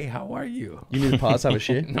pause. Hey, how are you? You need to pause, have a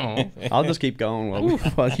shit? No. I'll just keep going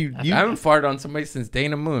while you I haven't farted on somebody since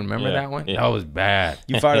Dana Moon. Remember Yeah, that one? yeah. That was bad.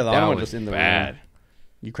 You farted That on or was just in the bad. room?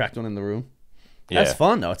 You cracked one in the room? Yeah. That's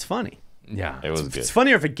fun though. It's funny. Yeah. It was good. It's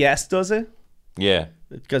funnier if a guest does it Yeah.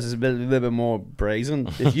 because it's a little bit more brazen.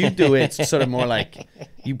 If you do it, it's sort of more like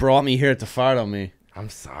you brought me here to fart on me. I'm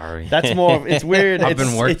sorry. That's more. It's weird. I've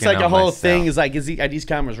been working It's like on a whole myself. thing. Is like, are these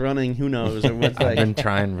cameras running? Who knows? Or what's I've like, been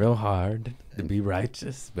trying real hard to be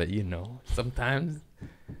righteous, but sometimes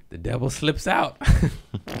the devil slips out.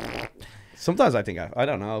 sometimes I think I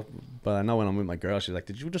don't know, but I know when I'm with my girl, she's like,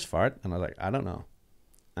 "Did you just fart?" And I was like, "I don't know."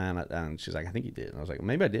 And she's like, "I think you did." And I was like,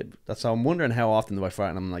 "Maybe I did." That's so I'm wondering how often do I fart,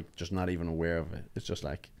 and I'm like just not even aware of it. It's just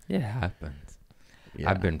like, It happens. yeah.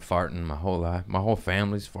 I've been farting my whole life. My whole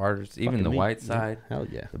family's farters, even Fucking the me. white Yeah. side, Hell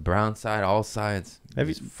yeah. the brown side, all sides. Have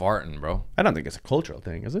you- Just farting, bro. I don't think it's a cultural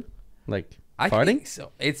thing, is it? Like I farting? think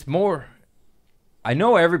so. It's more. I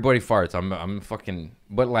know everybody farts. I'm fucking.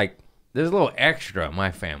 But like, there's a little extra in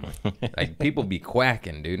my family. Like people be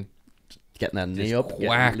quacking, dude. Getting that knee Just up,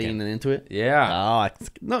 quacking. leaning into it. Yeah. Oh, it's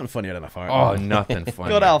nothing funnier than a fart. Oh, nothing funny.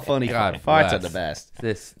 Good old funny God farts bless. are the best.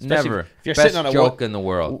 This Especially never. if you're best sitting on a joke in the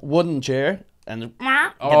world. Wooden chair and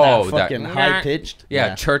get Oh, that that- fucking high pitched.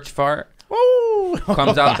 Yeah, church fart Woo!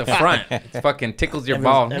 comes out the front. It fucking tickles your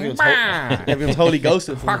ball. Everyone's Holy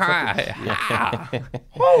Ghosted.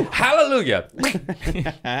 Hallelujah.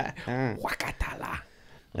 Wakatala.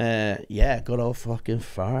 Yeah, good old fucking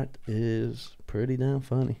fart is pretty damn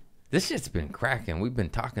funny. This shit's been cracking. We've been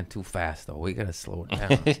talking too fast though. We gotta slow it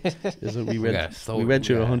down. Is it, we We read gotta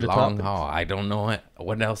through 100 long topics. haul. I don't know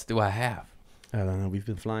what else do I have. I don't know. We've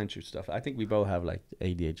been flying through stuff. I think we both have like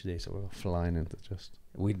ADHD, so we're flying into just.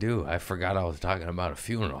 We do. I forgot I was talking about a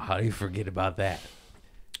funeral. How do you forget about that?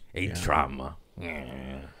 A trauma.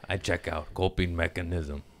 I check out coping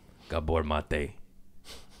mechanism. Gabor mate.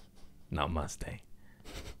 Namaste.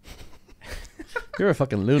 You're a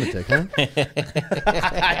fucking lunatic, huh?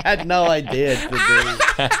 I had no idea to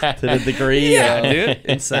the degree of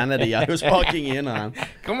insanity I was walking in on.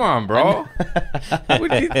 Come on, bro.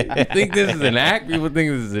 What do you think this is an act? People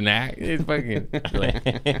think this is an act. It's fucking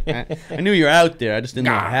like, I knew you were out there. I just didn't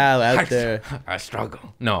know how out there. I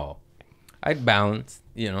struggle. No, I balance.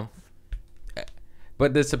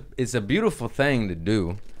 But it's a beautiful thing to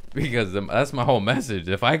do because that's my whole message.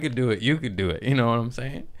 If I could do it, you could do it. You know what I'm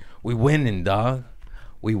saying? We winning, dog.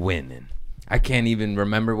 We winning. I can't even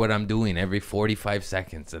remember what I'm doing every 45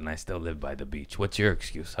 seconds, and I still live by the beach. What's your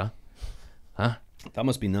excuse, huh? Huh? That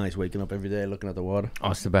must be nice, waking up every day looking at the water.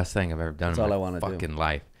 Oh, it's the best thing I've ever done That's in all my I wanna do. fucking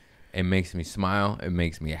life. It makes me smile. It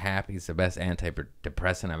makes me happy. It's the best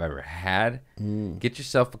antidepressant I've ever had. Get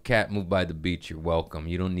yourself a cat, move by the beach. You're welcome.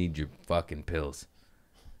 You don't need your fucking pills.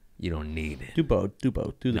 You don't need it. Do both. Do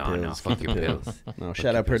the No, pills. fuck your pills. No,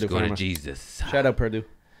 shout out Purdue Go to Pharma. Jesus. Shout out Purdue.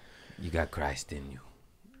 You got Christ in you.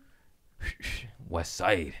 West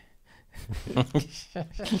Side. Is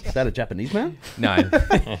that a Japanese man? No,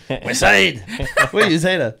 West Side. What do you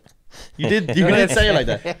say that? You did say it like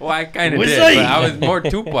that. Well, I kind of West did, Side. but I was more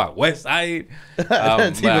Tupac. West Side.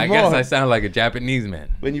 That's But I even guess more. I sound like a Japanese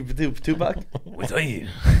man. When you do Tupac? West Side.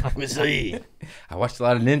 West Side. I watched a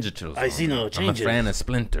lot of Ninja Turtles. I see no I'm a changes. fan of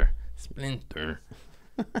Splinter.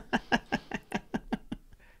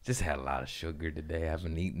 Just had a lot of sugar today. I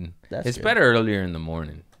haven't eaten. That's It's good. better earlier in the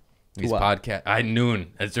morning. These What? podcast. I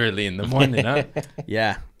noon. It's early in the morning, huh?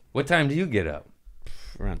 Yeah. What time do you get up?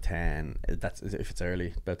 Around 10. That's if it's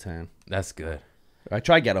early, about 10. That's good. I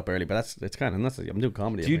try to get up early, but it's kind of nuts. I'm doing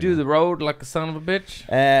comedy. Do you every do night. the road like a son of a bitch?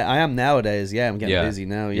 I am nowadays. Yeah, I'm getting Yeah. busy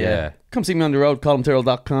now. Yeah. Yeah. Come see me on the road,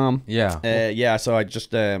 columtyrrell.com. Yeah. Yeah, so I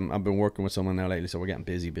just I've been working with someone now lately, so we're getting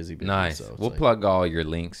busy. Nice. So it's We'll like- plug all your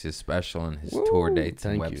links, his special and his tour Woo, dates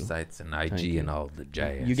and thank you. websites and IG Thank you. and all the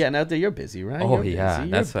jazz. You getting out there? You're busy, right? Oh, You're yeah,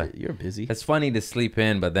 busy. that's you're, what- you're busy. It's funny to sleep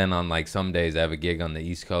in, but then on like some days I have a gig on the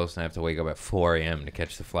East Coast and I have to wake up at 4 a.m. to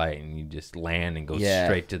catch the flight, and you just land and go Yeah.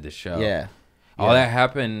 straight to the show. Yeah. All Yeah. that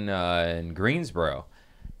happened in Greensboro.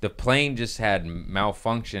 The plane just had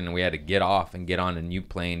malfunction, and we had to get off and get on a new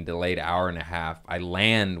plane, delayed an hour and a half. I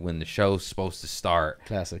land when the show's supposed to start.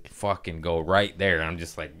 Classic. Fucking go right there. I'm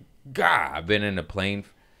just like, God, I've been in a plane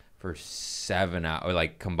for 7 hours, or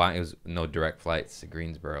like combined. It was no direct flights to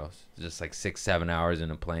Greensboro. It's just like 6-7 hours in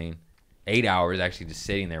a plane. 8 hours actually just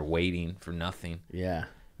sitting there waiting for nothing. Yeah.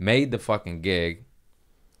 Made the fucking gig.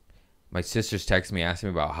 My sisters texted me asking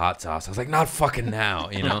me about hot sauce. I was like, not fucking now,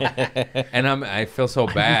 you know. And I feel so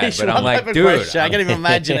bad, but I'm like, dude, I can't even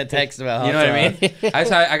imagine a text about. you know what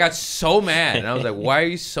I mean? I got so mad, and I was like, why are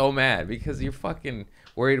you so mad? Because you're fucking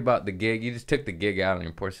worried about the gig. You just took the gig out on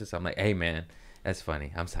your poor sister. I'm like, hey man, that's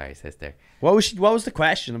funny. I'm sorry, sister. What was the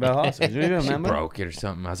question about hot sauce? Do you She remember? broke it or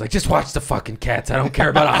something. I was like, just watch the fucking cats. I don't care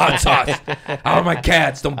about a hot sauce. How are my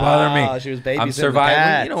cats? Don't bother Oh, me. she was babysitting I'm the surviving.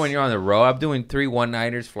 cats. You know, when you're on the road, I'm doing 3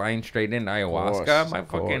 one-nighters, flying straight into ayahuasca. Of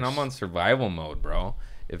course. I'm on survival mode, bro.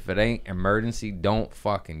 If it ain't emergency, don't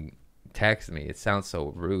fucking text me. It sounds so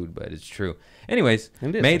rude, but it's true. Anyways,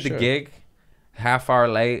 It is, made for the sure. gig, half hour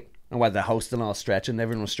late. And what, the host and all stretching?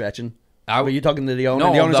 Everyone was stretching? I- Were you talking to the owner?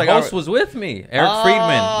 No, the owner's the like, host "Oh, was with me. Eric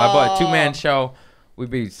Friedman, my boy, Oh. 2-man show. We'd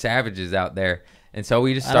be savages out there. And so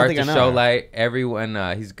we just I don't start think the I know show her. late. Everyone,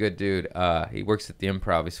 he's a good dude. He works at the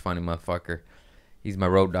Improv. He's a funny motherfucker. He's my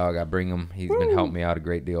road dog. I bring him. He's been helping me out a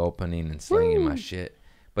great deal opening and slinging my shit.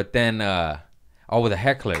 But then, with a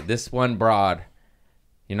heckler. This one broad,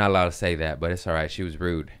 you're not allowed to say that, but it's all right. She was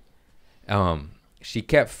rude. She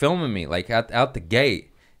kept filming me like out the gate.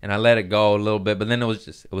 And I let it go a little bit, but then it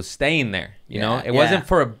was staying there. You know, Yeah, it yeah. wasn't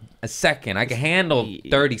for a second. I could handle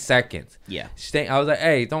 30 seconds. Yeah. I was like,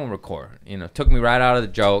 hey, don't record. You know, took me right out of the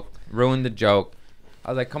joke, ruined the joke. I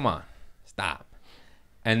was like, come on, stop.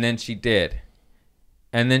 And then she did.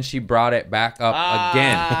 And then she brought it back up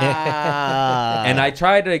again. Ah. And I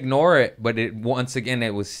tried to ignore it, but once again,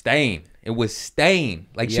 it was staying. It was staying.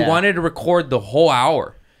 Like, she Yeah. wanted to record the whole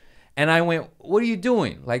hour. And I went, what are you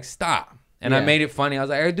doing? Like, stop. And I Yeah. made it funny. I was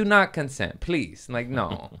like, I do not consent, please. I'm like,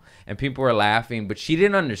 no. And people were laughing, but she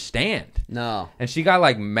didn't understand. No. And she got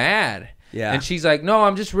like mad. Yeah. And she's like, no,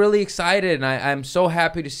 I'm just really excited. And I'm so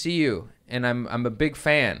happy to see you. And I'm a big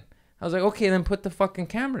fan. I was like, okay, then put the fucking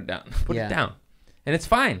camera down. Put Yeah. it down. And it's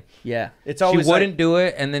fine. Yeah. It's She always wouldn't like, do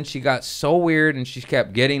it. And then she got so weird, and she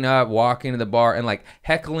kept getting up, walking to the bar, and like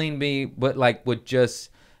heckling me, but like with just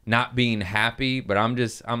not being happy. But I'm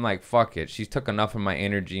like, fuck it. She's took enough of my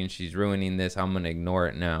energy, and she's ruining this. I'm going to ignore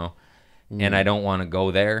it now. And I don't want to go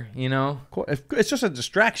there, you know? it's just a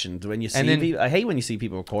distraction when you see And then- people. I hate when you see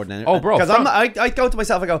people recording it. Oh, bro, Because from- I go to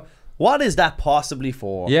myself, I go, what is that possibly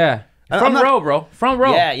for? Yeah. I'm Front not- row, bro. Front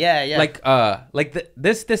row. Yeah, yeah, yeah. Like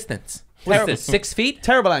this distance. What's Terrible. this? 6 feet?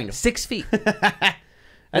 Terrible angle. 6 feet.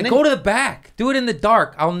 And Like, then- go to the back. Do it in the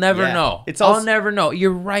dark. I'll never Yeah. know. It's I'll also- never know.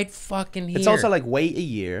 You're right fucking here. It's also like, wait a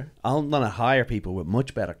year. I'm going to hire people with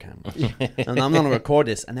much better cameras. And I'm going to record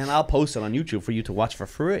this. And then I'll post it on YouTube for you to watch for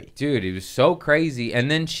free. dude, it was so crazy. And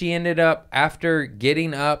then she ended up, after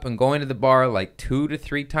getting up and going to the bar like 2 to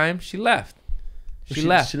 3 times, she left. She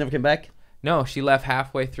left. She never came back? No, she left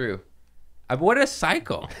halfway through. What a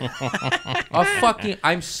psycho.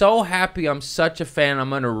 I'm so happy. I'm such a fan. I'm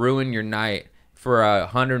going to ruin your night for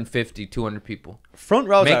 150, 200 people. Front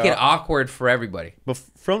rows Make are, it awkward for everybody. But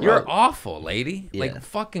front You're row, awful, lady. Yeah. Like,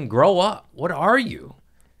 fucking grow up. What are you?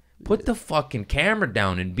 Put the fucking camera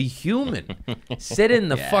down and be human. Sit in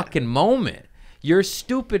the fucking moment. Your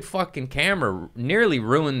stupid fucking camera nearly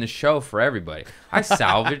ruined the show for everybody. I'm a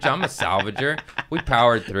salvager. We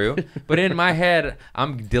powered through. But in my head,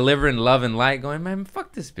 I'm delivering love and light going, man,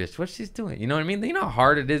 fuck this bitch. What she's doing? You know what I mean? You know how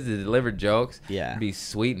hard it is to deliver jokes? Yeah. Be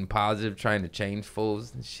sweet and positive, trying to change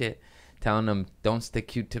fools and shit. telling them, don't stick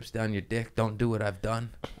Q-tips down your dick. Don't do what I've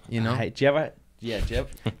done. You know? Hey, do you ever? Yeah, do you ever?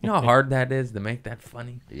 You know how hard that is to make that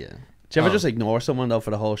funny? Yeah. Do you ever Oh. just ignore someone though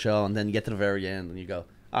for the whole show, and then you get to the very end and you go,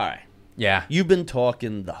 all right, Yeah. you've been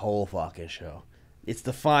talking the whole fucking show. It's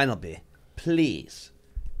the final bit. Please,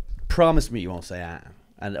 promise me you won't say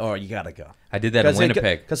or you gotta go. I did that in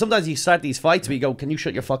Winnipeg. Because sometimes you start these fights where you go, can you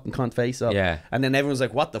shut your fucking cunt face up? Yeah. And then everyone's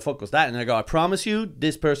like, what the fuck was that? And I go, I promise you,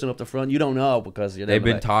 this person up the front, you don't know because you're They've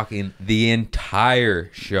been like, talking the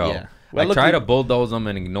entire show. Yeah. Well, I look, try you- to bulldoze them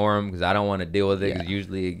and ignore them because I don't want to deal with it. Yeah. Because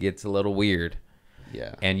usually it gets a little weird.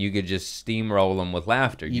 Yeah. And you could just steamroll them with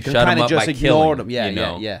laughter. You, can shut them kinda up just by ignore killing them. Yeah, you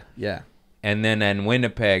know? yeah. And then in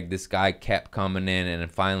Winnipeg, this guy kept coming in, and then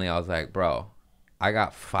finally I was like, bro, I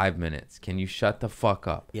got 5 minutes. Can you shut the fuck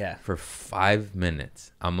up? Yeah. For 5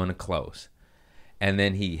 minutes, I'm gonna close. And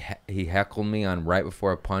then he heckled me on right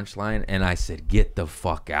before a punchline, and I said, get the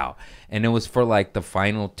fuck out. And it was for like the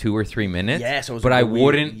final 2 or 3 minutes. Yeah, so it was but like I a weird-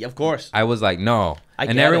 wouldn't. Yeah, of course. I was like, no. I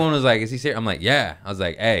And get everyone it. was like, is he serious? I'm like, yeah. I was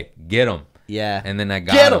like, hey, get him. Yeah. And then I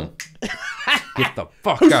got Get him. him. Get the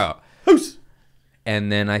fuck out. Who's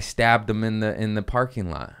And then I stabbed him in the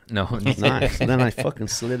parking lot. No, nice? And then I fucking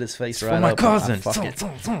slid his face It's right for my up. cousin. I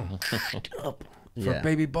fucking- For Yeah.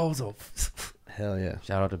 baby Bozo. Hell yeah.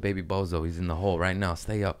 Shout out to baby Bozo. He's in the hole right now.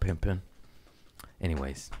 Stay up, pimpin'.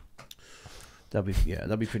 Anyways,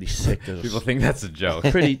 That'd be pretty sick. To people think that's a joke.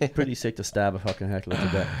 pretty sick to stab a fucking heckler to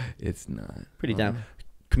death. It's not. Pretty damn.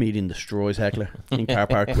 Comedian destroys heckler in car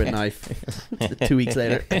park with knife. 2 weeks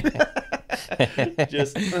later.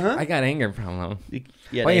 Just I got anger problem. yeah. Why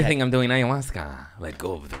do they you heck- think I'm doing ayahuasca? Let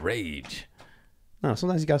go of the rage. No,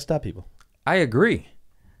 sometimes you gotta stab people. I agree.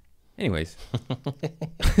 Anyways,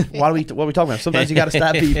 What are we talking about? Sometimes you gotta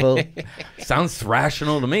stab people. sounds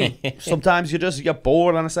rational to me. Sometimes you just get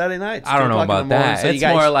bored on a Saturday night. It's I don't 2 know o'clock in the about morning, that. so you It's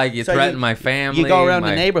guys- more like you so threaten my family. You go around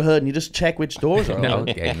my- the neighborhood and you just check which doors are No, open.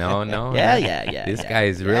 okay, no. Yeah. This yeah. guy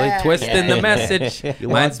is really Yeah, twisting yeah, the message. You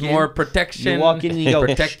Mine's walk in- more protection. You walk in and you go,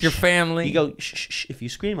 protect your "Shh." family. You go, shh, if you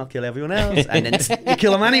scream, I'll kill everyone else. And then you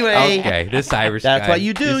kill them anyway. Okay, this Irish That's guy what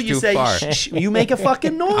you do. is You too say, far. shh, you make a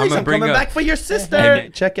fucking noise. I'm bring coming up- back for your sister.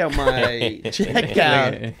 And- Check out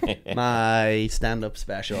my stand-up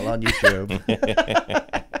special on YouTube.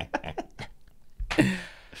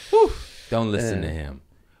 Don't listen to him.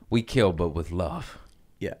 We kill, but with love.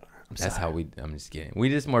 Yeah, That's how we. I'm just kidding. We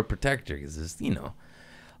just more protector because there's a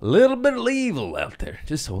little bit of evil out there,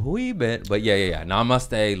 just a wee bit. But yeah.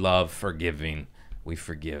 Namaste, love, forgiving. We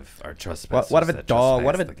forgive our trespassers. What if a that dog?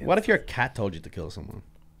 trespass against What if your cat told you to kill someone?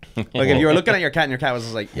 Like if you were looking at your cat and your cat was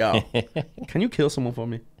just like, "Yo, can you kill someone for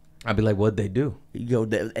me?" I'd be like, what'd they do? You go,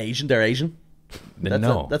 "They're Asian. They're Asian." Then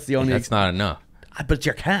That's the only. That's not enough. But it's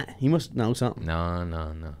your cat. He must know something.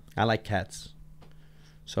 No. I like cats.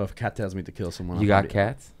 So if a cat tells me to kill someone, You I'll got probably-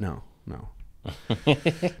 cats? No.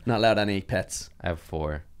 Not allowed any pets. I have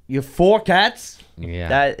 4. You have 4 cats? Yeah.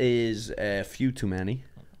 That is a few too many,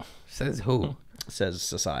 Says who? says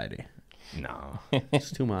society. No. It's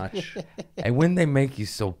too much. And when they make you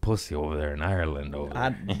so pussy over there in Ireland, over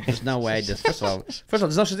there. There's no way. First of all,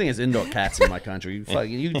 there's no such thing as indoor cats in my country.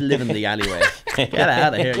 You live in the alleyway. Get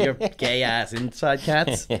out of here. You're gay ass inside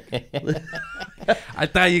cats. I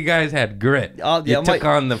thought you guys had grit. Oh, yeah, you took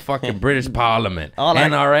on the fucking British Parliament. All I-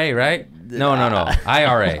 NRA, right? No.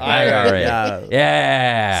 IRA. yeah.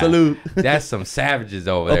 Yeah. Salute. That's some savages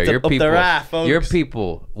over there. Up the raft, folks. Your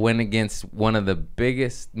people went against one of the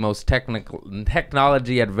biggest, most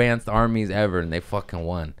technology advanced armies ever, and they fucking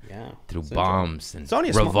won. Yeah. Through bombs and only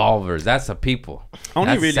a small- revolvers. That's a people.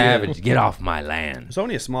 Only That's really, savage. Get off my land. It's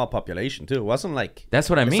only a small population too. It wasn't like That's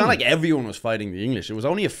what I mean. It's not like everyone was fighting the English. It was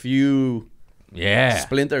only a few Yeah.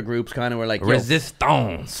 splinter groups kind of were like, yo,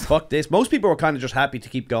 Resistance. fuck this. Most people were kind of just happy to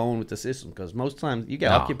keep going with the system because most times you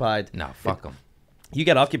get occupied. No, fuck them. You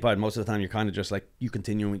get occupied most of the time. You're kind of just like you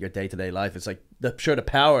continuing with your day to day life. It's like the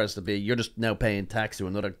powers to be. You're just now paying tax to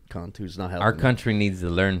another cunt who's not helping. Our you. country needs to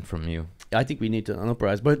learn from you. I think we need to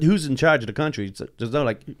uprise. But who's in charge of the country? There's no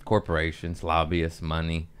like. Corporations, lobbyists,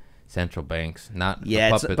 money, central banks, not Yeah,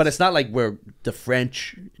 the it's, puppets. but it's not like we're the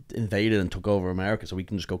French invaded and took over America, so we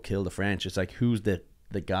can just go kill the French. It's like who's the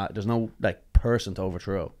guy? There's no like person to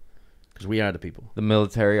overthrow because we are the people. the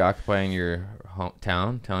military occupying your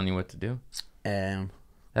hometown, telling you what to do.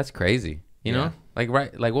 That's crazy. You Yeah. know, like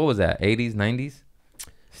what was that? 80s, 90s?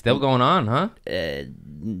 Still going on, huh?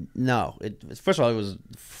 No. First of all, it was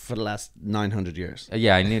for the last 900 years.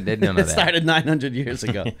 Yeah, I knew they didn't know It that. started 900 years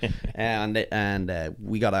ago, and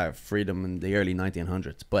we got our freedom in the early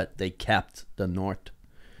 1900s. But they kept the north,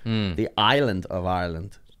 the island of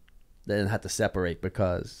Ireland. They had to separate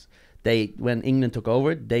because when England took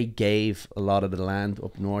over, they gave a lot of the land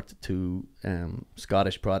up north to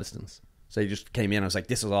Scottish Protestants. So they just came in and was like,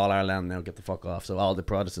 this is all our land now, get the fuck off. So all the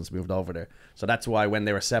Protestants moved over there. So that's why when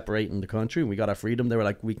they were separating the country and we got our freedom, they were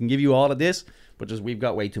like, we can give you all of this, but just we've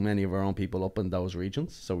got way too many of our own people up in those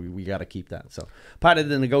regions. So we got to keep that. So part of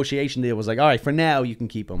the negotiation deal was like, all right, for now you can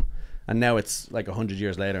keep them. And now it's like 100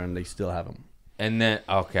 years later and they still have them. And then,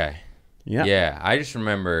 okay. Yeah. Yeah, I just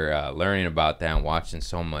remember learning about that and watching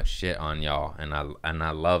so much shit on y'all. And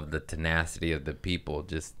I love the tenacity of the people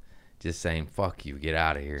just saying, fuck you, get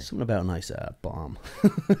out of here. Something about a nice bomb.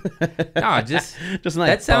 No, just Just a nice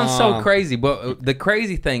that sounds so bomb. crazy. But the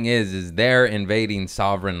crazy thing is they're invading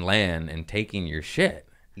sovereign land and taking your shit.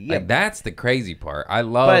 Yeah. Like, that's the crazy part. I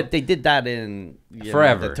love But they did that in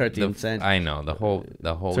forever. the 13th century. I know the whole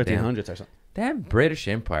 1300s or something. That British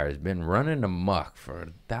Empire has been running amok for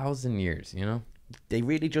 1,000 years. You know, They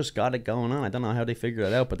really just got it going on. I don't know how they figured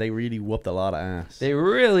it out, but they really whooped a lot of ass. they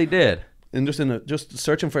really did. And just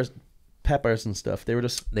searching for peppers and stuff. They were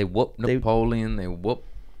just They whooped Napoleon. They whooped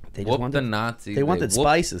They just whooped wanted- the Nazis. they wanted whooped,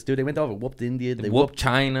 spices, dude. They went over, whooped India, They they whooped whooped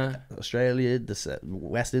China. Australia, the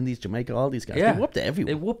West Indies, Jamaica, all these guys. Yeah, They whooped They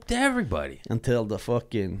everyone whooped everybody. until the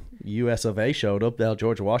fucking US of A showed up. Now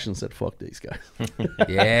George Washington said, "Fuck these guys."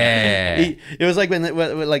 Yeah. It was like when a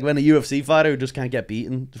UFC fighter who just can't get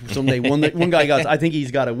beaten. Someday one guy goes, "I think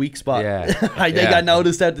he's got a weak spot." Yeah. I think Yeah. I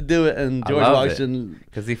noticed how to do it, and I George love Washington.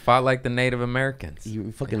 Because he fought like the Native Americans.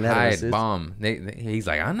 You fucking let him Hide, assist. bomb. He's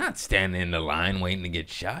like, I'm not standing in the line waiting to get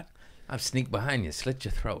shot. I'll sneak behind you, slit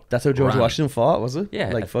your throat. That's how George Run. Washington fought, was it? Yeah,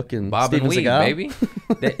 like fucking Bob Steven and Weave, Seagal, baby.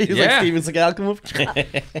 He was like Steven Seagal come up,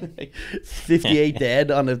 58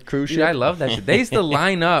 dead on a cruise Dude, ship. I love that shit. They used to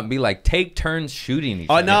line up and be like, take turns shooting each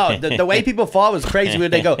Oh other. no, the way people fought was crazy. Where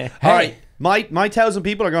they go, all right, my 1,000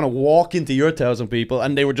 people are gonna walk into your 1,000 people,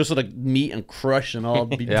 and they were just sort of meet and crush and all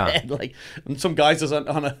be Yeah. dead. Like, and some guys just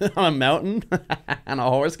on a mountain on a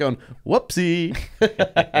horse going, whoopsie.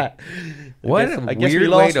 What I a guess we weird way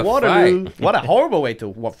lost to Waterloo. fight. What a horrible way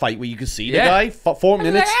to fight where you can see Yeah. the guy 4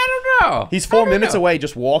 minutes. I don't know. He's I 4 don't minutes know. away,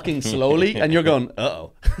 just walking slowly, and you're going,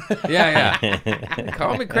 uh-oh. Yeah.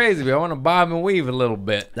 Call me crazy, but I want to bob and weave a little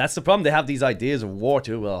bit. That's the problem. They have these ideas of war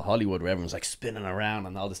too. Well, Hollywood, where everyone's like spinning around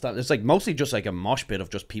and all this stuff. It's like mostly just like a mosh pit of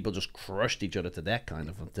just people just crushed each other to death, kind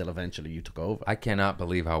of, until eventually you took over. I cannot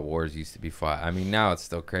believe how wars used to be fought. I mean, now it's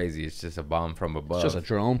still crazy. It's just a bomb from above. It's just a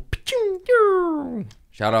drone.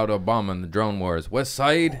 Shout out to Obama and the drone wars. West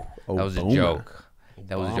Side. That was a Obama. joke.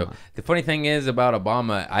 That was a joke. Obama. The funny thing is about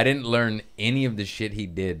Obama, I didn't learn any of the shit he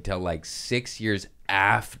did till like 6 years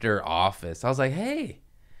after office. I was like, hey,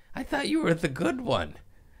 I thought you were the good one.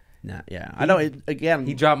 Nah, yeah, I know. Again,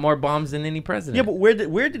 He dropped more bombs than any president. yeah, but where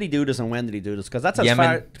did he do this and when did he do this? Because that's as Yemen.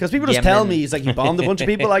 far. Because people just tell me he's like he bombed a bunch of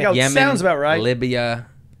people. I go, Yemen, sounds about right. Libya,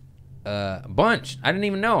 a bunch. I didn't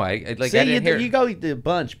even know. I See, didn't hear. you go the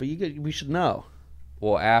bunch, but we should know.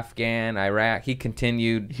 Well, Afghan, Iraq. He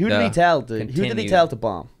continued. Who did he tell to? Who did he continued- tell to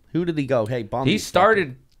bomb? Who did he go? Hey, bomb. He these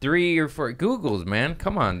started 3 or 4 Googles, man.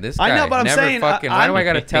 Come on, this guy. I know, but I'm never saying, fucking. Why do I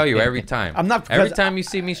got to tell you every time? I'm not- Every because- time you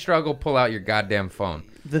see me struggle, pull out your goddamn phone.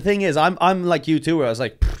 The thing is, I'm like you too, where I was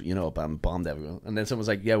like, you know, I'm bombed everyone, and then someone's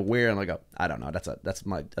like, yeah, where? And I go, I don't know. That's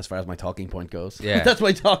my as far as my talking point goes. Yeah. that's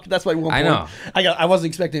my talk. That's my one I point. know. I wasn't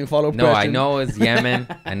expecting a follow up No, question. I know it was Yemen.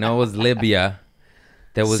 I know it was Libya.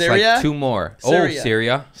 There was Syria? like 2 more. Syria. Oh,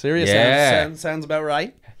 Syria. Syria Yeah. sounds about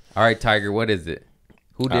right. All right, Tiger. What is it?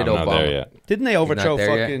 Who did I'm not Obama? there yet. Didn't they overthrow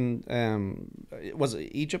there yet. fucking? Was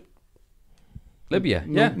it Egypt? Libya.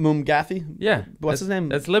 Yeah. Mugafi. Yeah. What's his name?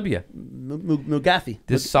 That's Libya. Mugafi.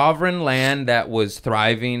 This sovereign land that was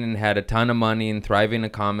thriving and had a ton of money and thriving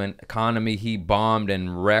economy, he bombed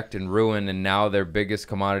and wrecked and ruined, and now their biggest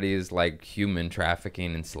commodity is like human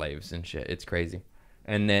trafficking and slaves and shit. It's crazy.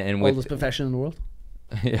 And with Oldest profession in the world.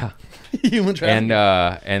 yeah, Human trafficking.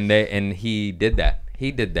 and he did that.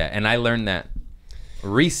 He did that, and I learned that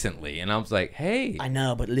recently, and I was like, hey, I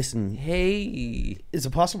know, but listen, hey, is it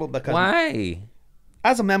possible because why?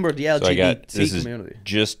 as a member of the So I got LGBT this is community,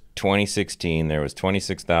 just 2016. There was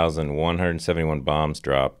 26,171 bombs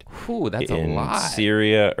dropped Whew, that's a in lot.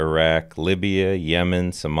 Syria, Iraq, Libya, Yemen,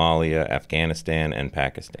 Somalia, Afghanistan, and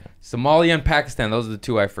Pakistan. Somalia and Pakistan. Those are the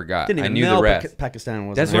 2 I forgot. didn't I even knew know the rest. Pakistan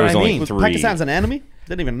was. That's an what enemy. I mean. There's only 3. Pakistan's an enemy.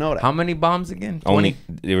 Didn't even know that. How many bombs again? Only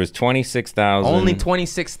there was 26,000. Only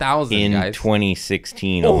 26,000 in guys.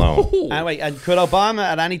 2016 alone. And wait, and could Obama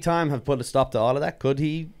at any time have put a stop to all of that? Could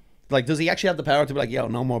he? Like, does he actually have the power to be like, yo,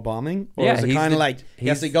 no more bombing? Or Yeah, is it he's kind of the- like he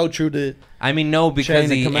has to he's- go through the? I mean, no, because Chain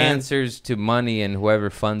of he command. answers to money and whoever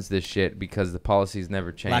funds this shit because the policies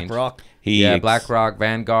never change. BlackRock. He Yeah, ex- BlackRock,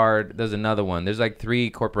 Vanguard. There's another one. There's like 3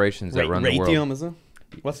 corporations that run the world. Raytheon, is it?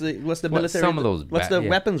 What's the What, military? some of those What's ba- the yeah.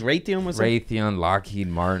 weapons? Raytheon was it? Raytheon, Lockheed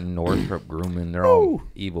Martin, Northrop Grumman, they're all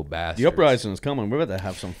evil bastards. The uprising is coming. We're about to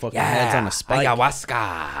have some fucking heads on a spike.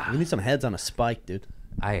 Ayahuasca. We need some heads on a spike, dude.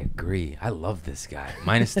 I agree. I love this guy.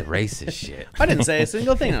 Minus the racist shit. I didn't say a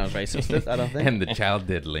single thing that was racist. I don't think. And the child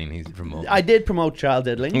diddling he's promoting. I did promote child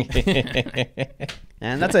diddling,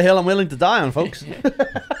 and that's a hill I'm willing to die on, folks.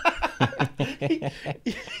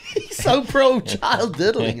 He's so pro child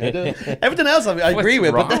diddling. Everything else I agree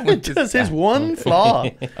with, but wrong with that's this his guy? one flaw.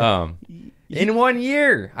 In 1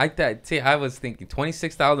 year. I was thinking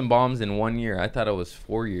 26,000 bombs in 1 year. I thought it was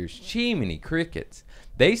 4 years. Chimney crickets.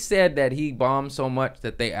 They said that he bombed so much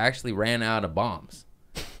that they actually ran out of bombs.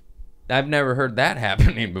 I've never heard that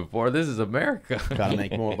happening before. This is America. Gotta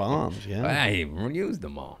make more bombs, yeah. I used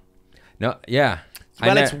them all. No, yeah.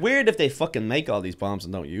 Well, it's weird if they fucking make all these bombs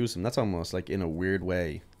and don't use them. That's almost like in a weird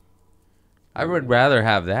way. I would rather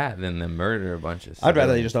have that than them murder a bunch of I'd rather they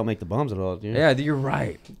civilians. just don't make the bombs at all. Yeah, you're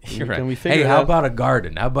right. You're Can right. we figure Hey, it how out? about a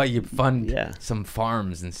garden? How about you fund Yeah. some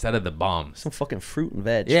farms instead of the bombs? Some fucking fruit and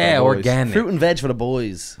veg. Yeah, for the boys. organic. Fruit and veg for the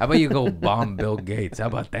boys. How about you go bomb Bill Gates? How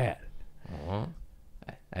about that? Aw.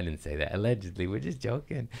 I didn't say that. Allegedly, we're just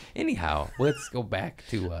joking. Anyhow, let's go back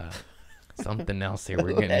to something else here.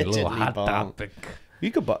 We're getting a little Allegedly hot bomb. topic.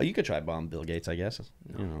 You could try bomb Bill Gates, I guess.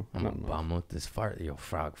 You know, I I'm gonna don't know. bomb with this fart, you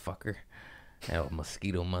frog fucker. That old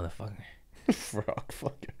mosquito motherfucker. Frog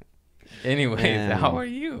fucker. Anyways, how are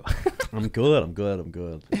you? I'm good. I'm good.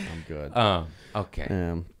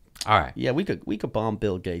 Okay. All right. Yeah, we could bomb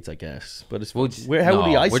Bill Gates, I guess. But it's We'll just, how would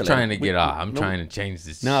we isolate? We're trying to him? get off. I'm no, trying to change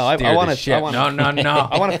this. No, I steer wanna- the ship. I wanna- No.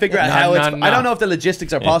 I want to figure out No, how no, it's. no. I don't know if the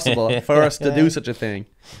logistics are possible for us to do such a thing.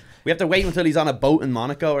 We have to wait until he's on a boat in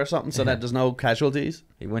Monaco or something, so that there's no casualties.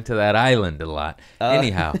 He went to that island a lot.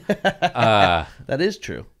 Anyhow, That is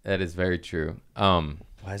true. that is very true.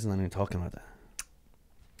 Why isn't anyone talking about that?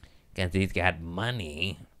 Because he's got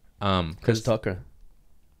money. Chris Tucker.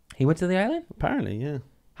 He went to the island? Apparently, yeah.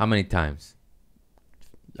 How many times?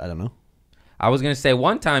 I don't know. I was going to say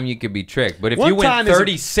one time you could be tricked, but if One you went time is a-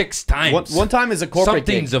 36 times, One time is a corporate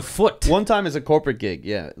something's gig. afoot. One time is a corporate gig.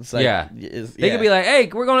 Yeah. It's like, Yeah. it's- They yeah. could be like, hey,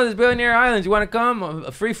 we're going to this billionaire island. You want to come?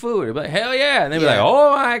 Free food. They'd be like, hell yeah. And they'd be Yeah. like,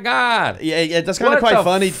 oh my God. Yeah, that's kind of What quite the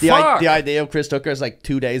funny. fuck? The idea of Chris Tucker is like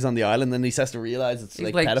 2 days on the island, then he has to realize it's He's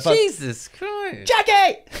like like, pedophile. Jesus Christ.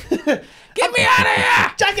 Jackie! Get me out of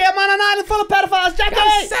here. Jackie, I'm on an island full of pedophiles. Jackie!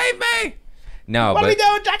 Come save me. No, What are we but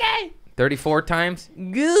doing, Jackie? 34 times?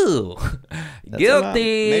 Goo. That's a lot.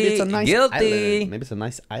 Guilty. Maybe it's a nice Guilty. island. Maybe it's a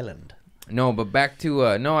nice island. No, but back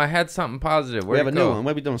to, no, I had something positive. We Where'd have a it new go? one.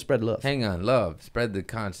 What are we doing? Spread love. Hang on, love. Spread the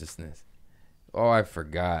consciousness. Oh, I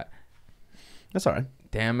forgot. That's all right.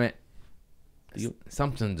 Damn it. You-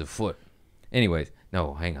 Something's afoot. Anyways,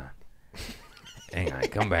 no, hang on. Hang on.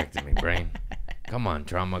 Come back to me, brain. Come on,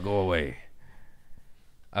 trauma. Go away.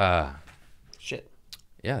 Shit.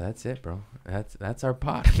 Yeah, that's it, bro. That's our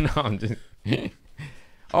pot. No, I'm just...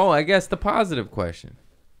 Oh, I guess the positive question.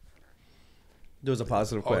 There was a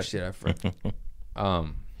positive Oh, question. shit, I forgot.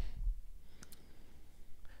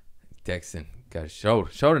 Texting. Got a show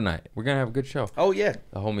tonight. We're going to have a good show. Oh, yeah.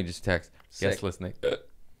 The homie just text. Sick. Guest list, Nick.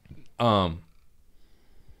 I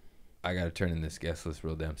gotta turn in this guest list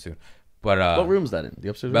real damn soon. But What room's that in? The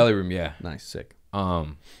upstairs belly room? room, yeah. Nice. Sick. A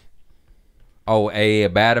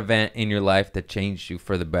bad event in your life that changed you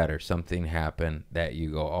for the better. Something happened that you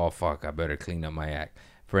go, oh fuck, I better clean up my act.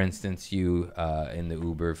 For instance, you in the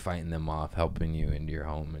Uber fighting them off, helping you into your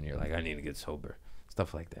home, and you're like, I need to get sober.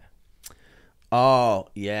 Stuff like that. Oh,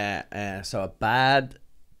 yeah. So a bad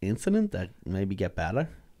incident that maybe get better?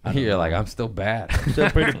 You're like, I'm still bad. Still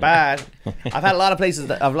pretty bad. I've had a lot of places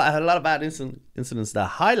that I've had a lot of bad incidents that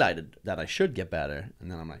highlighted that I should get better, and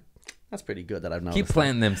then I'm like, that's pretty good that I've noticed. Keep that.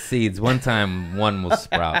 planting them seeds. One time, one will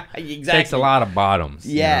sprout. Exactly. Takes a lot of bottoms.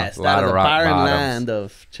 Yes, you know? A lot that is of a rock barren bottoms. land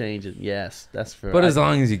of changing. Yes, that's for. But as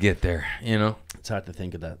long as you get there, you know. it's hard to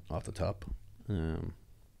think of that off the top.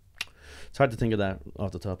 It's hard to think of that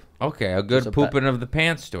off the top. Okay, a good Just a pooping of the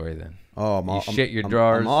pants story then. Oh, You shit your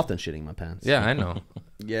drawers. I'm often shitting my pants. Yeah, I know.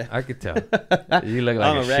 Yeah. I could tell. You look like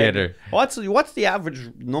I'm a regular. shitter. What's the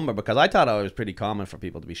average number? Because I thought it was pretty common for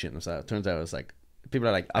people to be shitting themselves. Turns out it's like people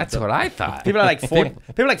are like That's what I thought. people are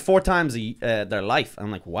like four times their life.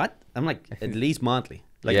 I'm like, what? I'm like at least monthly.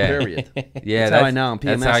 Like Yeah. period. Yeah, That's how I know I'm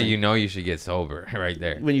That's how PMSing. you know you should get sober, right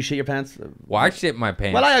there. When you shit your pants. Well, I shit my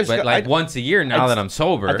pants, Well, I always but go- like I- once a year now that I'm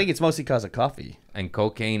sober, I think it's mostly because of coffee. and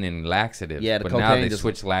cocaine and laxatives. Yeah, the but now cocaine they doesn't-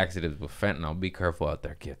 switch laxatives with fentanyl. Be careful out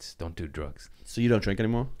there, kids. Don't do drugs. So you don't drink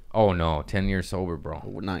anymore? Oh no, 10 years sober, bro.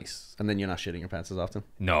 Oh, nice. And then you're not shitting your pants as often?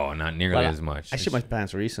 No, not nearly Well, as much. I shit my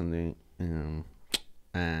pants recently.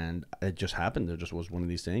 And it just happened. There just was one of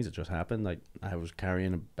these things. It just happened. Like I was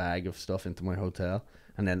carrying a bag of stuff into my hotel,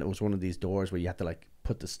 and then it was one of these doors where you had to like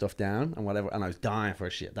put the stuff down and whatever. And I was dying for a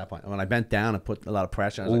shit at that point. And when I bent down, I put a lot of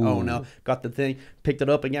pressure. I was like, oh no, got the thing, picked it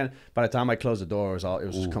up again. By the time I closed the door, it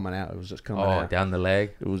was just coming out. It was just coming out. Down the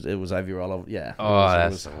leg. It was everywhere all over. Yeah.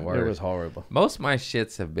 That's the it worst. was horrible. Most of my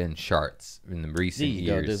shits have been sharts in the recent There you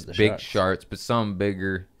go, years. there's the Big sharts. sharts, but some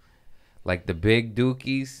bigger. Like the big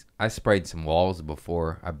dookies, I sprayed some walls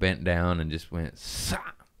before. I bent down and just went,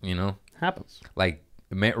 you know? Happens. Like,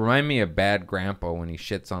 remind me of Bad Grandpa when he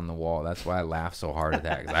shits on the wall. That's why I laugh so hard at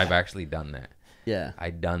that, because I've actually done that. Yeah.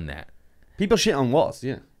 I done that. People shit on walls.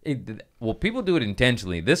 Yeah. Well, people do it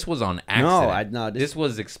intentionally. This was on accident. No, this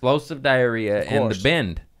was explosive diarrhea in the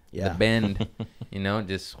bend. Yeah. The bend, you know,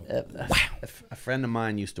 just A friend of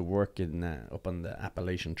mine used to work in up on the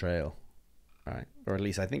Appalachian Trail. All right, or at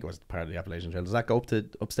least I think it was part of the Appalachian Trail. Does that go up to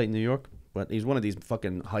upstate New York? But he's one of these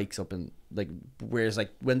fucking hikes up in like, whereas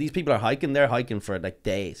like when these people are hiking, they're hiking for like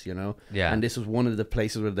days, you know. Yeah. And this was one of the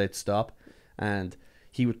places where they'd stop, and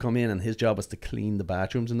he would come in, and his job was to clean the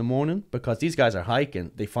bathrooms in the morning, because these guys are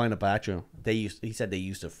hiking. They find a bathroom. He said they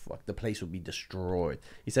used to fuck. The place would be destroyed.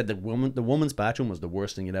 He said the woman's bathroom was the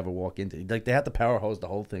worst thing you'd ever walk into. Like they had to power hose the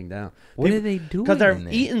whole thing down. What do they do? Because they're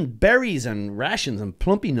eating berries and rations and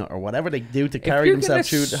plumpy nut or whatever they do to carry you're themselves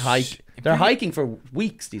gonna through the hike. They're hiking for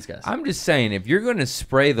weeks. These guys. I'm just saying, if you're gonna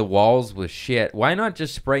spray the walls with shit, why not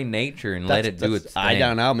just spray nature and let it do its thing? I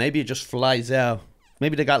don't know. Maybe it just flies out.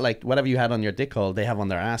 Maybe they got like whatever you had on your dick hole, they have on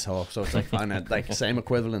their asshole, so it's like fine, like same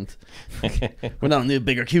equivalent. We don't need a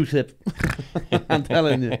bigger Q-tip. I'm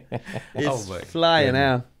telling you, it's flying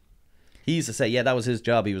out. He used to say, yeah, that was his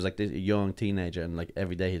job. He was like this young teenager, and like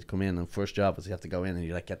every day he'd come in, and first job was he had to go in and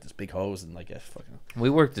you like get this big hose and like fucking. We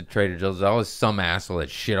worked at Trader Joe's. There's always some asshole that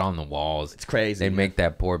shit on the walls. It's crazy. They make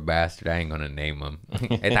that poor bastard. I ain't gonna name him.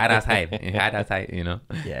 It's hot outside. It's hot outside. You know.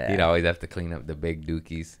 Yeah. He'd always have to clean up the big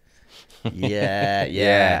dookies.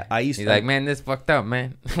 Yeah. I used He's to like, man, this fucked up,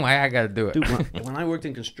 man. Why I gotta do it? Dude, when I worked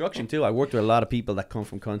in construction too, I worked with a lot of people that come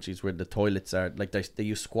from countries where the toilets are like they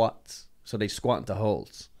use squats, so they squat into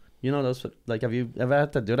holes. You know those? Like, have you ever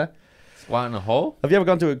had to do that? Squat in a hole? Have you ever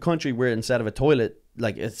gone to a country where instead of a toilet,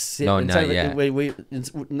 like it's No, not yet.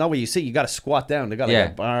 Not where you sit, you got to squat down. They got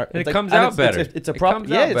like a bar. And it like, comes out better. It's a It prop.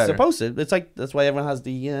 comes Yeah, out it's better. supposed to. It's like that's why everyone has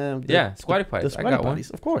the squatty pipes. The I squatty got one.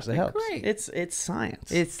 potties. Of course, it helps. great. It's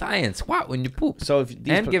science. It's science. Squat when you poop. So if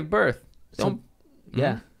these and give birth. Don't.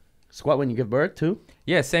 yeah, squat when you give birth too.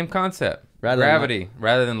 Yeah, same concept. Rather than Gravity.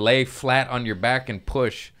 Rather than lay flat on your back and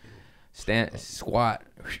push, squat.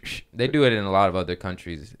 They do it in a lot of other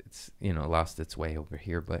countries. It's lost its way over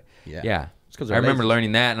here, but yeah. It's 'cause I they're remember lazy.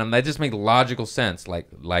 learning that, and that just makes logical sense. Like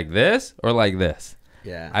this or like this.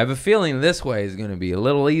 Yeah, I have a feeling this way is going to be a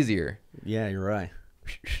little easier. yeah, you're right.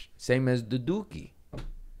 Same as the dookie.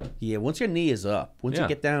 Yeah, once your knee is up, once Yeah. you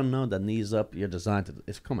get down, no, the knee's up. You're designed to.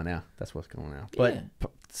 It's coming out. That's what's coming out. But Yeah.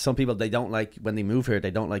 some people they don't like when they move here.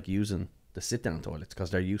 They don't like using the sit down toilets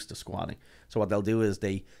because they're used to squatting. So what they'll do is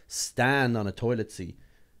they stand on a toilet seat,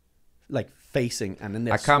 like facing, and then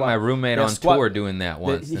they. I caught my roommate on tour doing that The-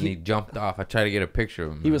 once, and he- he jumped off. I tried to get a picture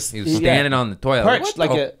of him. He was- standing on the toilet. Perched What like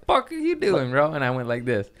the fuck are you doing, bro? And I went like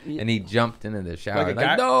this, and he jumped into the shower. Like a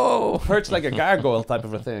Like, no. perched like a gargoyle type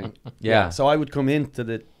of a thing. Yeah. So I would come into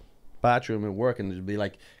the bathroom and work, and there'd be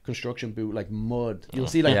like construction boot, like mud. You'll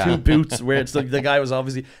see like Yeah. two boots where it's like the guy was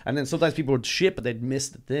obviously, and then sometimes people would shit, but they'd miss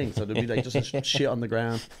the thing, so there'd be like just a shit on the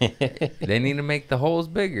ground. They need to make the holes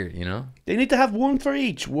bigger, you know? They need to have one for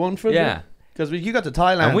each, one for Yeah. because you got to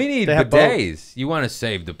Thailand, And we need they have both. bidets. You want to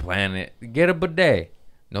save the planet, get a bidet.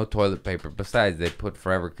 No toilet paper. Besides, they put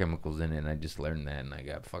forever chemicals in it, and I just learned that, and I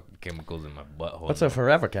got fucking chemicals in my butthole. What's a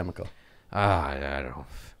forever chemical? I don't know.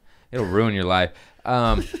 It'll ruin your life.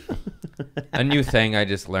 A new thing I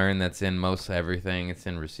just learned that's in most everything. It's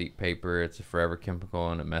in receipt paper. It's a forever chemical,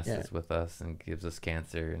 and it messes with us and gives us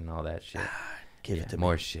cancer and all that shit. Give it to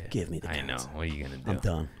More me. shit. Give me the I know. cancer. What are you gonna do? I'm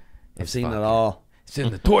done. I've It's seen it fucking- all. It's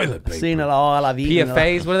in the toilet paper. I've seen it all. I've eaten it all.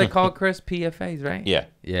 PFAs. What are they called, Chris? PFAs, right? Yeah.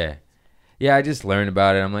 Yeah. Yeah, I just learned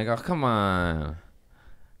about it. I'm like, oh, come on.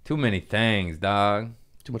 Too many things, dog.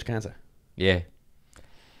 Too much cancer. Yeah.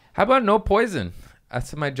 How about no poison?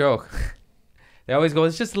 That's my joke. They always go,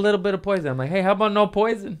 it's just a little bit of poison. I'm like, hey, how about no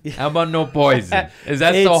poison? How about no poison? Is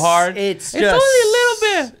that so hard? It's only just a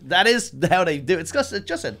little bit. That is how they do it. It's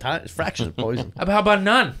just a fraction of poison. How about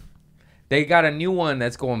none? They got a new one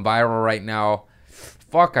that's going viral right now.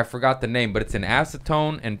 Fuck, I forgot the name, but it's an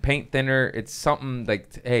acetone and paint thinner. It's something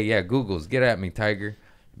like, hey, yeah, Google's. Get at me, Tiger.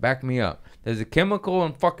 Back me up. There's a chemical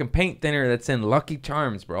and fucking paint thinner that's in Lucky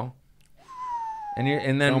Charms, bro.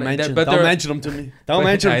 and then Don't mention, but don't they're- mention them to me. Don't Wait,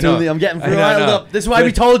 mention I them to know. me. I'm getting I know, I riled know. up. This is why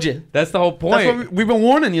we told you. That's the whole That's what point. we've been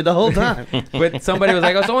warning you the whole time. But somebody was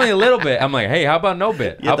like, "It's only a little bit." I'm like, "Hey, how about no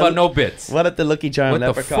bit? Yeah, How the- about no bits? What if the Lucky Charm What the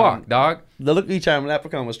leprechaun? fuck, dog? The Lucky Charm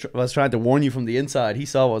leprechaun was trying to warn you from the inside. He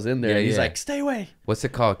saw what was in there. Yeah, and he's yeah. like, "Stay away, What's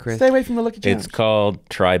it called, Chris?" stay away from the Lucky Charm." It's called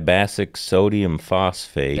tribasic sodium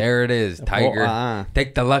phosphate. There it is, Tiger. ah.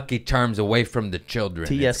 Take the Lucky Charms away from the children.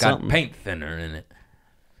 TS It's got something. paint thinner in it.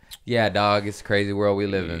 Yeah, dog. It's a crazy world we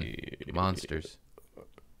live in. Monsters.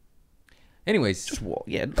 Anyways,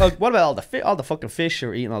 Yeah. What about all the fucking fish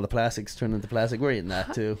are eating all the plastics turned into plastic? We're eating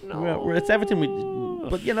that too. It's everything we.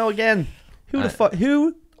 But again, who the fuck?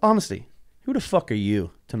 Honestly, who the fuck are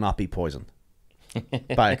you to not be poisoned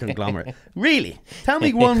by a conglomerate? Really?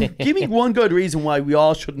 Give me one good reason why we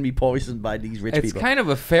all shouldn't be poisoned by these rich it's people. kind of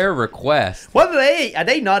a fair request. What are they? Are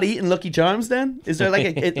they not eating Lucky Charms then? Is there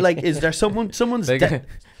is there someone's They-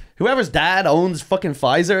 whoever's dad owns fucking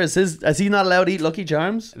Pfizer? Is he not allowed to eat Lucky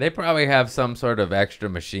Charms? They probably have some sort of extra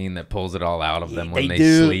machine that pulls it all out of them when They they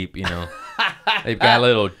do. sleep, you know. They've got a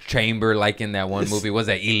little chamber like in that one movie. Was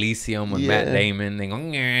that Elysium with Matt Yeah. Damon? They go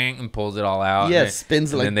and pulls it all out. Yeah, and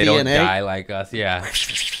spins and like then they don't DNA. die like us. Yeah.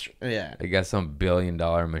 Yeah. They got some $1 billion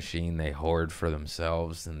machine they hoard for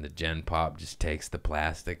themselves, and the Gen Pop just takes the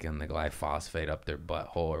plastic and the glyphosate up their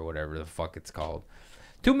butthole or whatever the fuck it's called.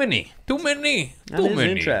 Too many. That is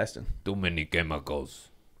interesting. Too many chemicals.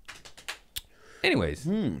 Anyways,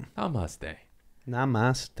 namaste. I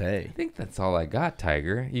Namaste. think that's all I got,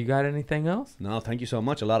 Tiger. You got anything else? No, thank you so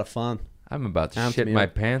much. A lot of fun. I'm about to Sounds shit me my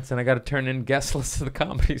up. pants, and I got to turn in guest list to the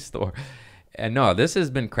Comedy Store. And no, this has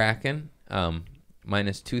been cracking.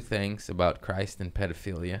 Minus two things about Christ and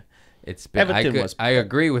pedophilia. It's been. I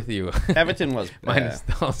agree with you. Everything was Minus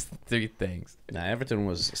those three things. Nah, everything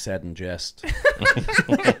was said in jest.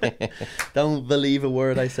 Don't believe a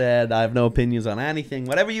word I said. I have no opinions on anything.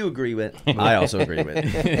 Whatever you agree with, I also agree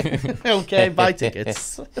with. Okay, buy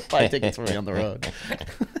tickets. Buy tickets for me on the road.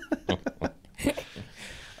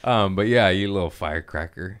 But yeah, you little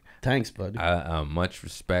firecracker. Thanks, bud. Much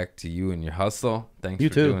respect to you and your hustle. Thanks You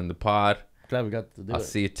for too. doing the pod. Glad we got to do I'll it.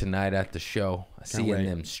 see you tonight at the show. I see you in wait.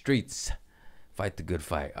 them streets. Fight the good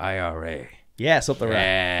fight. IRA. Yes, up the right.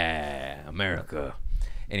 Yeah, America.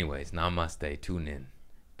 Anyways, namaste. Tune in.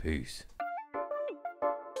 Peace.